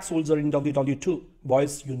as a black soldier in WW2,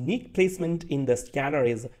 Boy's unique placement in the scanner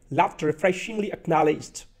is left refreshingly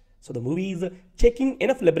acknowledged. So the movie is taking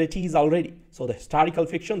enough liberties already. So the historical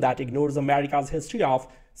fiction that ignores America's history of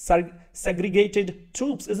segregated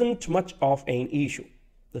troops isn't much of an issue.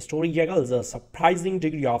 The story juggles a surprising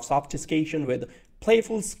degree of sophistication with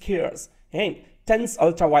playful scares and tense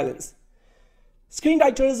ultraviolence.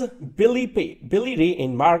 Screenwriters Billy Ray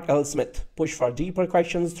and Mark L. Smith push for deeper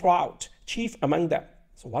questions throughout, chief among them.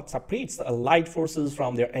 So what separates the Allied forces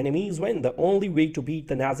from their enemies when the only way to beat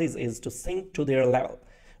the Nazis is to sink to their level?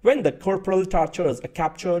 When the corporal tortures a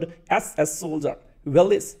captured SS soldier,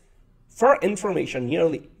 Willis, for information,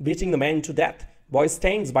 nearly beating the man to death, Boy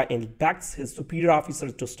stands by and begs his superior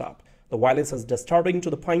officer to stop. The violence is disturbing to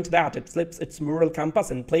the point that it flips its moral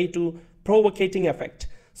compass and play to provocating effect.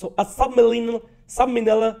 So a subliminal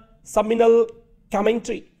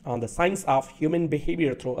commentary on the science of human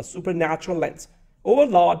behavior through a supernatural lens.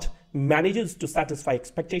 Overlord manages to satisfy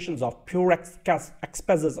expectations of pure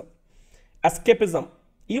escapism,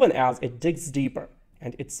 even as it digs deeper,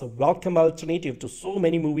 and it's a welcome alternative to so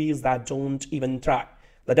many movies that don't even try.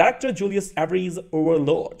 The director Julius Avery's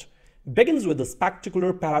Overlord begins with a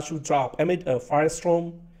spectacular parachute drop amid a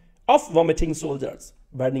firestorm of vomiting soldiers,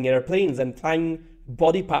 burning airplanes and flying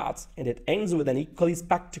body parts, and it ends with an equally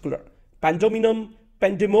spectacular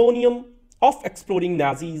pandemonium of exploding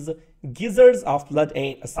Nazis, geysers of blood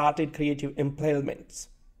and assorted creative impalements.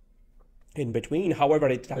 In between, however,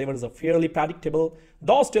 it delivers a fairly predictable,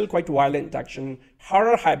 though still quite violent action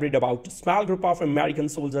horror hybrid about a small group of American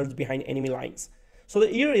soldiers behind enemy lines. So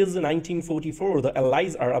the year is 1944, the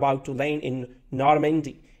Allies are about to land in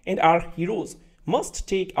Normandy, and our heroes must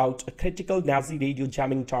take out a critical Nazi radio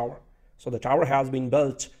jamming tower. So the tower has been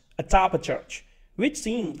built atop a church, which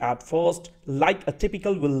seemed at first like a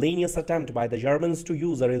typical villainous attempt by the Germans to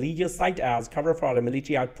use a religious site as cover for a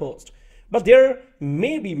military outpost. But there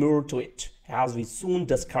may be more to it, as we soon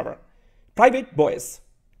discover. Private Boyce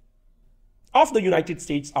of the United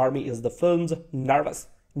States Army is the film's nervous,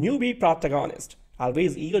 newbie protagonist,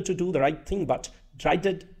 always eager to do the right thing but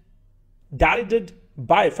derided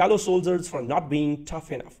by fellow soldiers for not being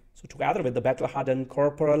tough enough. So together with the battle-hardened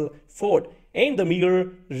Corporal Ford and the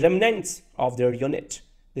meager remnants of their unit,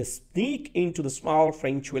 they sneak into the small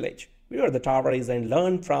French village where the tower is and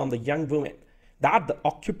learn from the young woman that the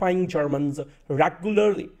occupying Germans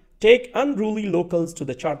regularly take unruly locals to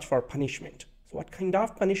the church for punishment. So what kind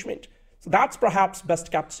of punishment? So that's perhaps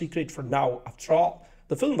best kept secret for now. After all,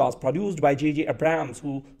 the film was produced by J.J. Abrams,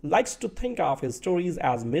 who likes to think of his stories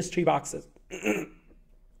as mystery boxes.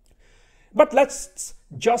 But let's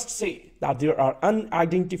just say that there are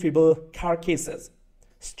unidentifiable carcasses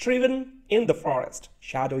striven in the forest,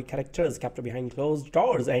 shadowy characters kept behind closed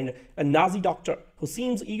doors, and a Nazi doctor who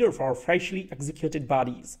seems eager for freshly executed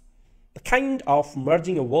bodies. The kind of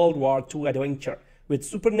merging a World War II adventure with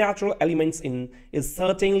supernatural elements in is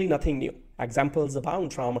certainly nothing new. Examples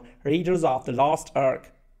abound from Raiders of the Lost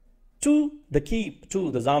Ark to The Keep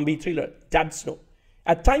to the zombie thriller Dead Snow.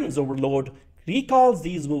 At times, Overlord recalls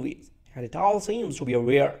these movies, and it all seems to be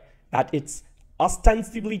aware that its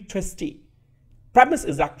ostensibly twisty premise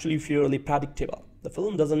is actually fairly predictable. The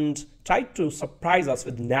film doesn't try to surprise us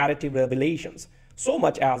with narrative revelations so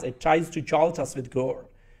much as it tries to jolt us with gore.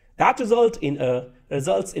 That results in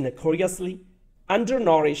a curiously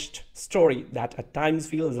undernourished story that at times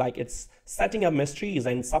feels like it's setting up mysteries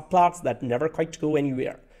and subplots that never quite go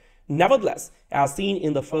anywhere. Nevertheless, as seen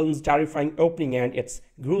in the film's terrifying opening and its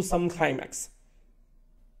gruesome climax,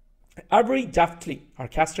 Avery deftly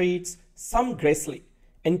orchestrates some gracefully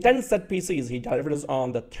intense set pieces. He delivers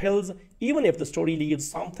on the thrills even if the story leaves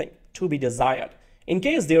something to be desired. In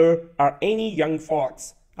case there are any young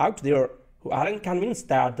folks out there who aren't convinced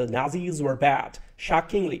that the Nazis were bad,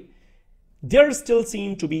 shockingly, there still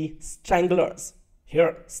seem to be stranglers.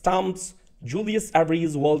 Here stumps Julius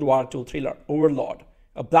Avery's World War II thriller Overlord,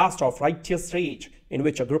 a blast of righteous rage in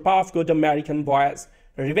which a group of good American boys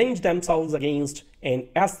revenge themselves against an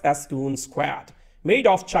SS goon squad made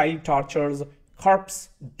of child torturers, corpse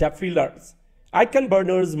defilers, icon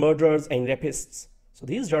burners, murderers, and rapists. So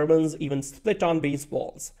these Germans even split on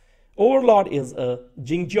baseballs. Overlord is a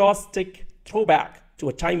jingoistic throwback to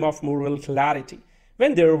a time of moral clarity,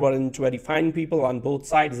 when there weren't very fine people on both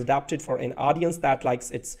sides, adapted for an audience that likes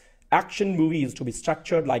its action movies to be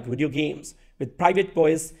structured like video games, with Private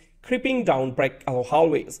Boys creeping down brick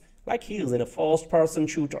hallways like he is in a first-person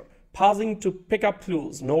shooter, pausing to pick up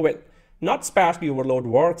clues. No will. Not especially Overlord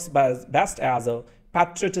works best as a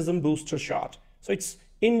patriotism booster shot, so it's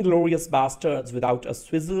Inglorious Bastards without a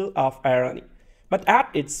swizzle of irony. But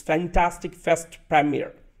at its fantastic fest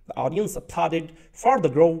premiere, the audience applauded for the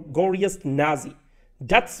goriest Nazi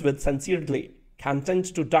deaths with sincere glee, content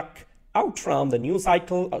to duck out from the news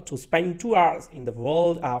cycle or to spend 2 hours in the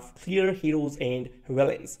world of clear heroes and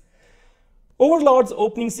villains. Overlord's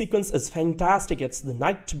opening sequence is fantastic. It's the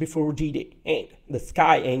night before D-Day, and the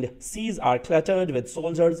sky and seas are cluttered with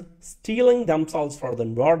soldiers steeling themselves for the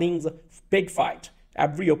morning's big fight.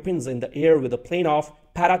 Avery opens in the air with a plane of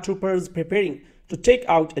paratroopers preparing to take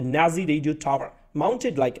out a Nazi radio tower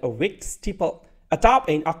mounted like a wicked steeple atop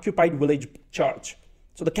an occupied village church.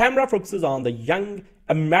 So the camera focuses on the young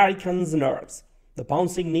American's nerves, the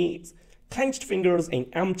bouncing knees, clenched fingers, and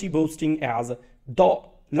empty boasting as the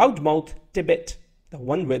loudmouth Tibet, the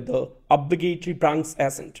one with the obligatory Bronx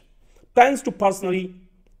accent, plans to personally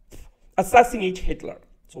assassinate Hitler.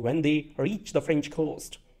 So when they reach the French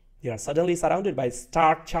coast, they are suddenly surrounded by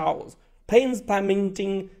stark chows, planes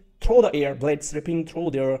plummeting through the air, blades ripping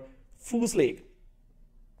through their fuselage.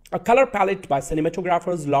 A color palette by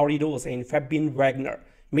cinematographers Laurie Dose and Fabian Wagner,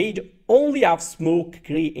 made only of smoke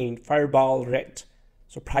gray and fireball red.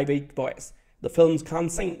 So Private Boys, the film's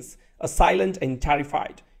conscience, a silent and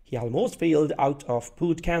terrified. He almost failed out of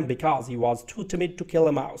boot camp because he was too timid to kill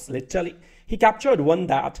a mouse. Literally, he captured one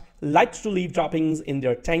that liked to leave droppings in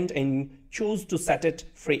their tent and chose to set it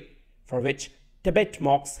free, for which Tibet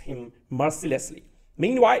mocks him mercilessly.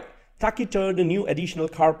 Meanwhile, taciturn new additional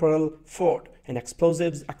Corporal Ford, an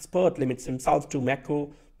explosives expert, limits himself to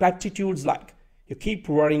Mako platitudes like, "You keep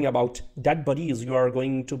worrying about dead bodies, you are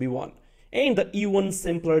going to be one," and the even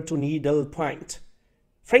simpler to needle point,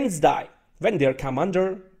 "Friends die when their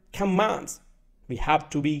commander commands. We have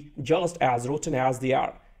to be just as rotten as they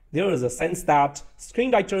are." There is a sense that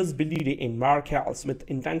screenwriters Billy Ray and Mark L. Smith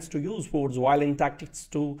intends to use Ford's violent tactics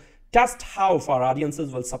to test how far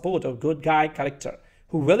audiences will support a good guy character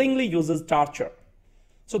who willingly uses torture.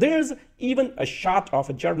 So there's even a shot of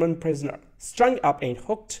a German prisoner strung up and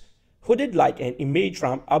hooded like an image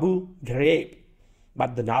from Abu Ghraib.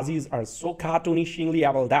 But the Nazis are so cartoonishly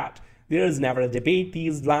evil that there is never a debate.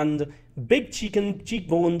 These bland, big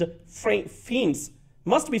cheekboned fiends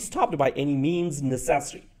must be stopped by any means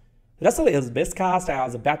necessary. Russell is best cast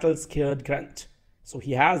as a battle-scared grunt, so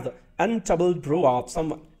he has the untroubled brow of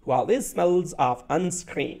someone who always smells of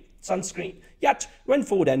sunscreen. Yet, when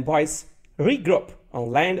Ford and Boyce regroup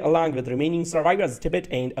on land along with remaining survivors, Tibet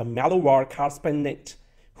and a mellow war correspondent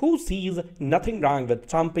who sees nothing wrong with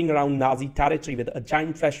tromping around Nazi territory with a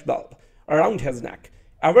giant flesh bulb around his neck,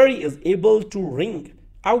 Avery is able to wring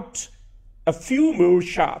out a few more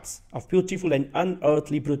shots of beautiful and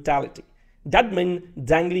unearthly brutality. Dead men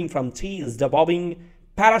dangling from trees, the bobbing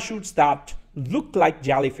parachutes that look like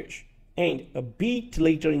jellyfish, and a beat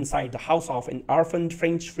later inside the house of an orphaned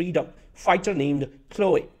French freedom fighter named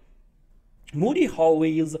Chloe. Moody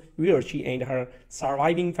hallways where she and her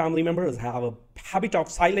surviving family members have a habit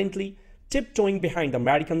of silently tiptoeing behind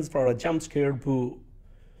Americans for a jump-scare boo.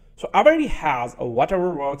 So Avery has a whatever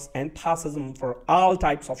works enthusiasm for all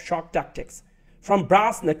types of shock tactics, from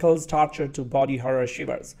brass knuckles torture to body horror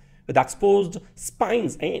shivers, with exposed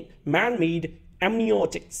spines and man-made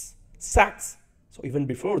amniotics sacs. So even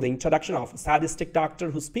before the introduction of a sadistic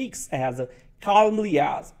doctor who speaks as calmly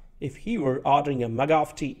as if he were ordering a mug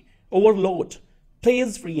of tea, Overlord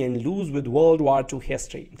plays free and loose with World War II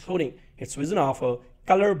history, including its vision of a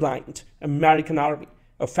colorblind American army,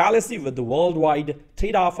 a fallacy with the worldwide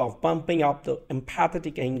trade-off of bumping up the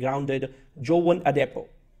empathetic and grounded Jovan Adepo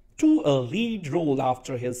to a lead role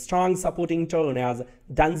after his strong supporting turn as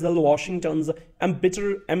Denzel Washington's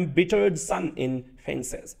embittered son in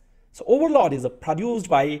Fences. So Overlord is produced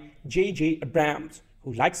by J.J. Abrams,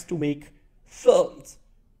 who likes to make films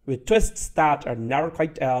with twists that are never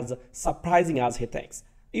quite as surprising as he thinks.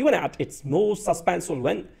 Even at its most suspenseful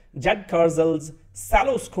when Jed Kurzel's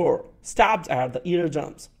shallow score stabs at the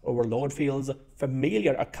eardrums, Overlord feels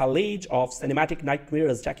familiar, a collage of cinematic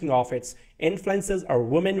nightmares checking off its influences, a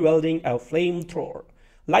woman wielding a flamethrower,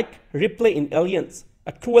 like Ripley in Aliens,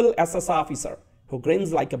 a cruel SS officer who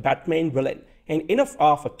grins like a Batman villain, and enough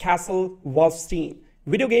of a Castle Wolfenstein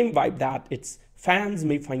video game vibe that its fans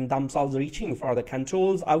may find themselves reaching for the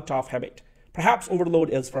controls out of habit. Perhaps Overlord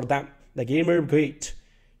is for them, the gamer great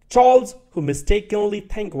trolls who mistakenly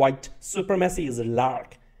think white supremacy is a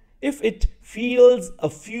lark. If it feels a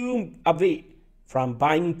few away from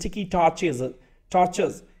buying tiki torches,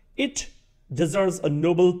 it deserves a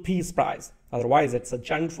Nobel Peace Prize. Otherwise, it's a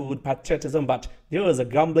junk food patriotism, but there is a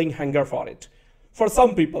grumbling hunger for it. For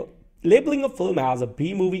some people, labeling a film as a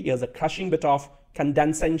B-movie is a crushing bit of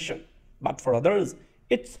condescension, but for others,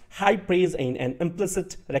 it's high praise and an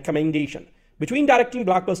implicit recommendation. Between directing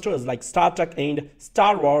blockbusters like Star Trek and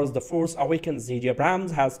Star Wars The Force Awakens, J.J.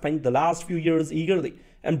 Abrams has spent the last few years eagerly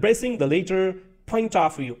embracing the later point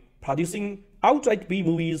of view, producing outright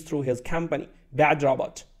B-movies through his company, Bad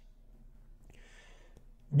Robot.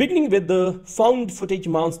 Beginning with the found footage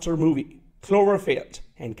monster movie, Cloverfield,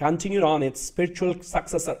 and continued on its spiritual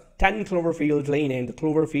successor, 10 Cloverfield Lane and the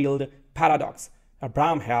Cloverfield Paradox,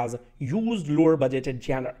 Abrams has used lower-budgeted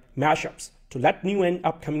genre mashups to let new and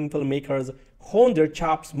upcoming filmmakers hone their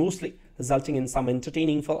chops mostly, resulting in some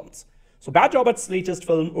entertaining films. So Bad Robot's latest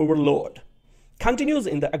film, Overlord, continues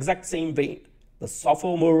in the exact same vein. The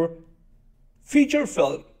sophomore feature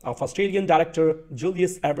film of Australian director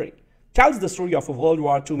Julius Avery tells the story of a World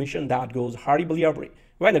War II mission that goes horribly awry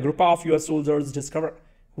when a group of US soldiers discover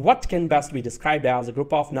what can best be described as a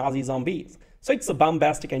group of Nazi zombies. So it's a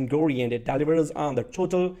bombastic and gory, and it delivers on the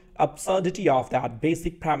total absurdity of that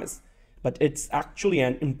basic premise. But it's actually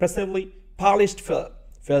an impressively polished film,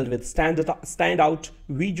 filled with standout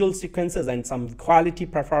visual sequences and some quality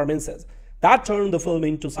performances that turn the film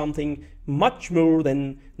into something much more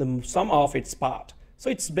than the sum of its parts. So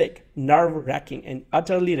it's big, nerve-wracking, and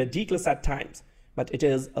utterly ridiculous at times, but it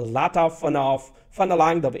is a lot of fun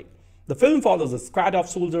along the way. The film follows a squad of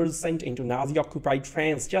soldiers sent into Nazi-occupied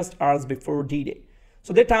France just hours before D-Day.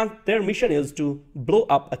 So their mission is to blow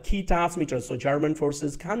up a key transmitter so German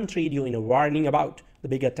forces can't radio in a warning about the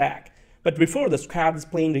big attack. But before the squad's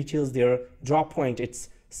plane reaches their drop point, it's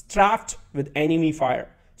strapped with enemy fire.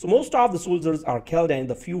 So most of the soldiers are killed, and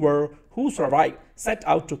the fewer who survive set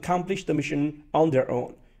out to accomplish the mission on their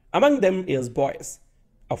own. Among them is Boyce,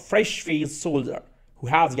 a fresh-faced soldier who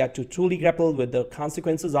has yet to truly grapple with the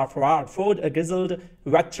consequences of war, Ford, a grizzled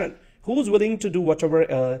veteran who's willing to do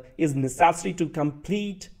whatever is necessary to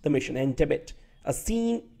complete the mission, and Tibet, a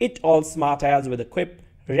scene it all smart as with a quip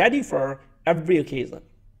ready for every occasion.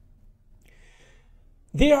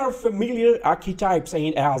 They are familiar archetypes,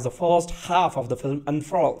 and as the first half of the film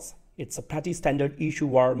unfurls, it's a pretty standard issue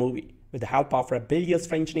war movie. With the help of rebellious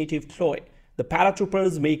French native Chloe, the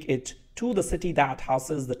paratroopers make it to the city that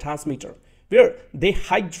houses the transmitter, where they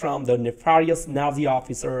hide from the nefarious Nazi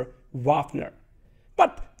officer Wagner.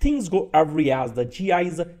 But things go awry as the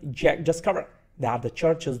GIs discover that the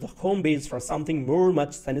church is the home base for something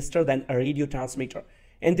much sinister than a radio transmitter,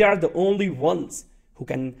 and they are the only ones who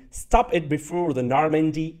can stop it before the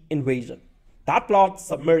Normandy invasion. That plot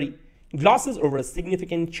summary glosses over a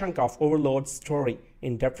significant chunk of Overlord's story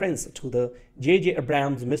in deference to the J.J.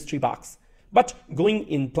 Abrams mystery box, but going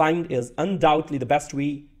in blind is undoubtedly the best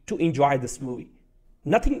way to enjoy this movie.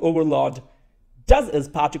 Nothing Overlord does is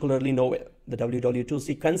particularly novel. The WW2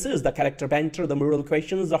 sequences, the character banter, the moral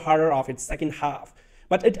questions, the horror of its second half,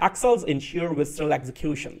 but it excels in sheer visceral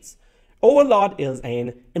executions. Overlord is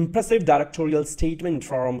an impressive directorial statement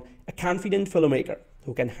from a confident filmmaker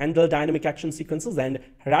who can handle dynamic action sequences and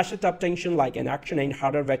ratchet up tension like an action and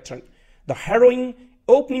horror veteran. The harrowing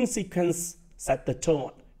opening sequence set the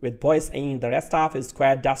tone, with Boyce and the rest of his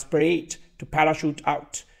squad desperate to parachute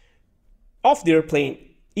out of their plane,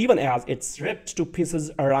 even as it's ripped to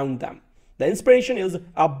pieces around them. The inspiration is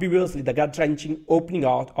obviously the gut-wrenching opening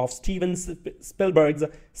out of Steven Spielberg's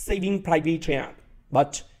Saving Private Ryan,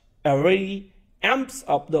 but Avery amps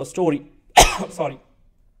up the story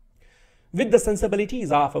with the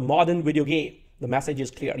sensibilities of a modern video game. The message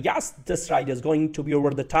is clear. Yes, this ride is going to be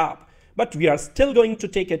over the top, but we are still going to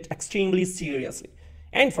take it extremely seriously.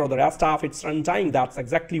 And for the rest of its runtime, that's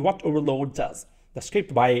exactly what Overlord does. The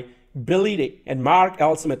script by Billy Ray and Mark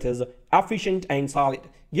L. Smith is efficient and solid,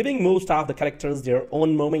 giving most of the characters their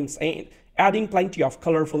own moments and adding plenty of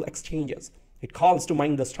colorful exchanges. It calls to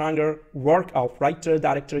mind the stronger work of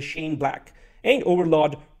writer-director Shane Black, and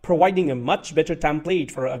Overlord providing a much better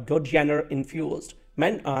template for a good genre-infused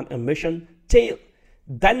men on a mission tale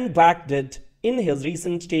than Black did in his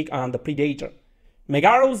recent take on The Predator.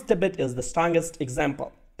 Magaro's Tibet is the strongest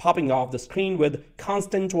example, popping off the screen with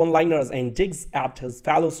constant one-liners and digs at his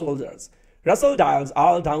fellow soldiers. Russell dials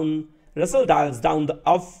down the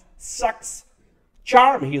off-sucks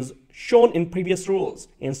charm he's shown in previous roles,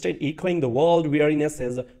 instead echoing the world weariness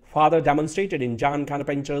his father demonstrated in John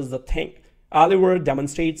Carpenter's The Thing. Oliver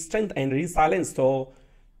demonstrates strength and resilience,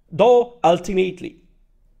 though ultimately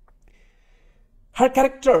her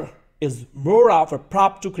character is more of a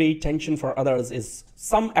prop to create tension for others in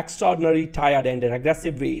some extraordinarily tired and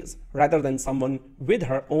regressive ways, rather than someone with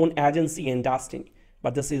her own agency and destiny.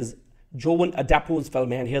 But this is Jovan Adepo's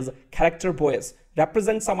film and his character voice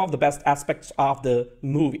represent some of the best aspects of the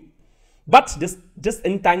movie. But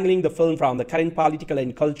disentangling the film from the current political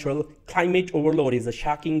and cultural climate, Overlord is a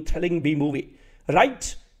shocking, thrilling B-movie,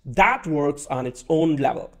 right? That works on its own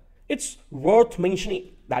level. It's worth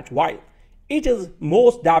mentioning that while it is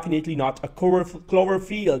most definitely not a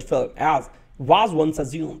Cloverfield film as was once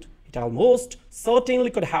assumed, it almost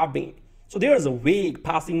certainly could have been. So there is a vague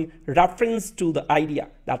passing reference to the idea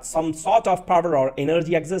that some sort of power or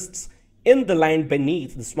energy exists in the land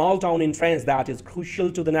beneath the small town in France that is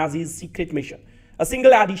crucial to the Nazis' secret mission. A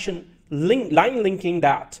single addition line linking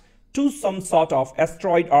that to some sort of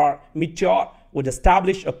asteroid or meteor would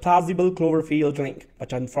establish a plausible Cloverfield link.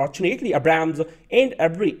 But unfortunately, Abrams and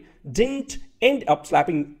Avery didn't end up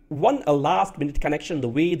slapping a last-minute connection the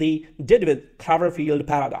way they did with Cloverfield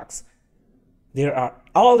Paradox. There are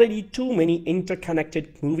already too many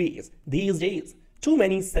interconnected movies these days, too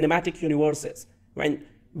many cinematic universes, when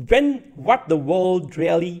what the world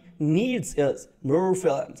really needs is more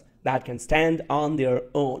films that can stand on their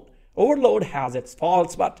own. Overlord has its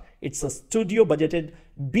faults, but it's a studio-budgeted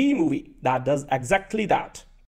B-movie that does exactly that.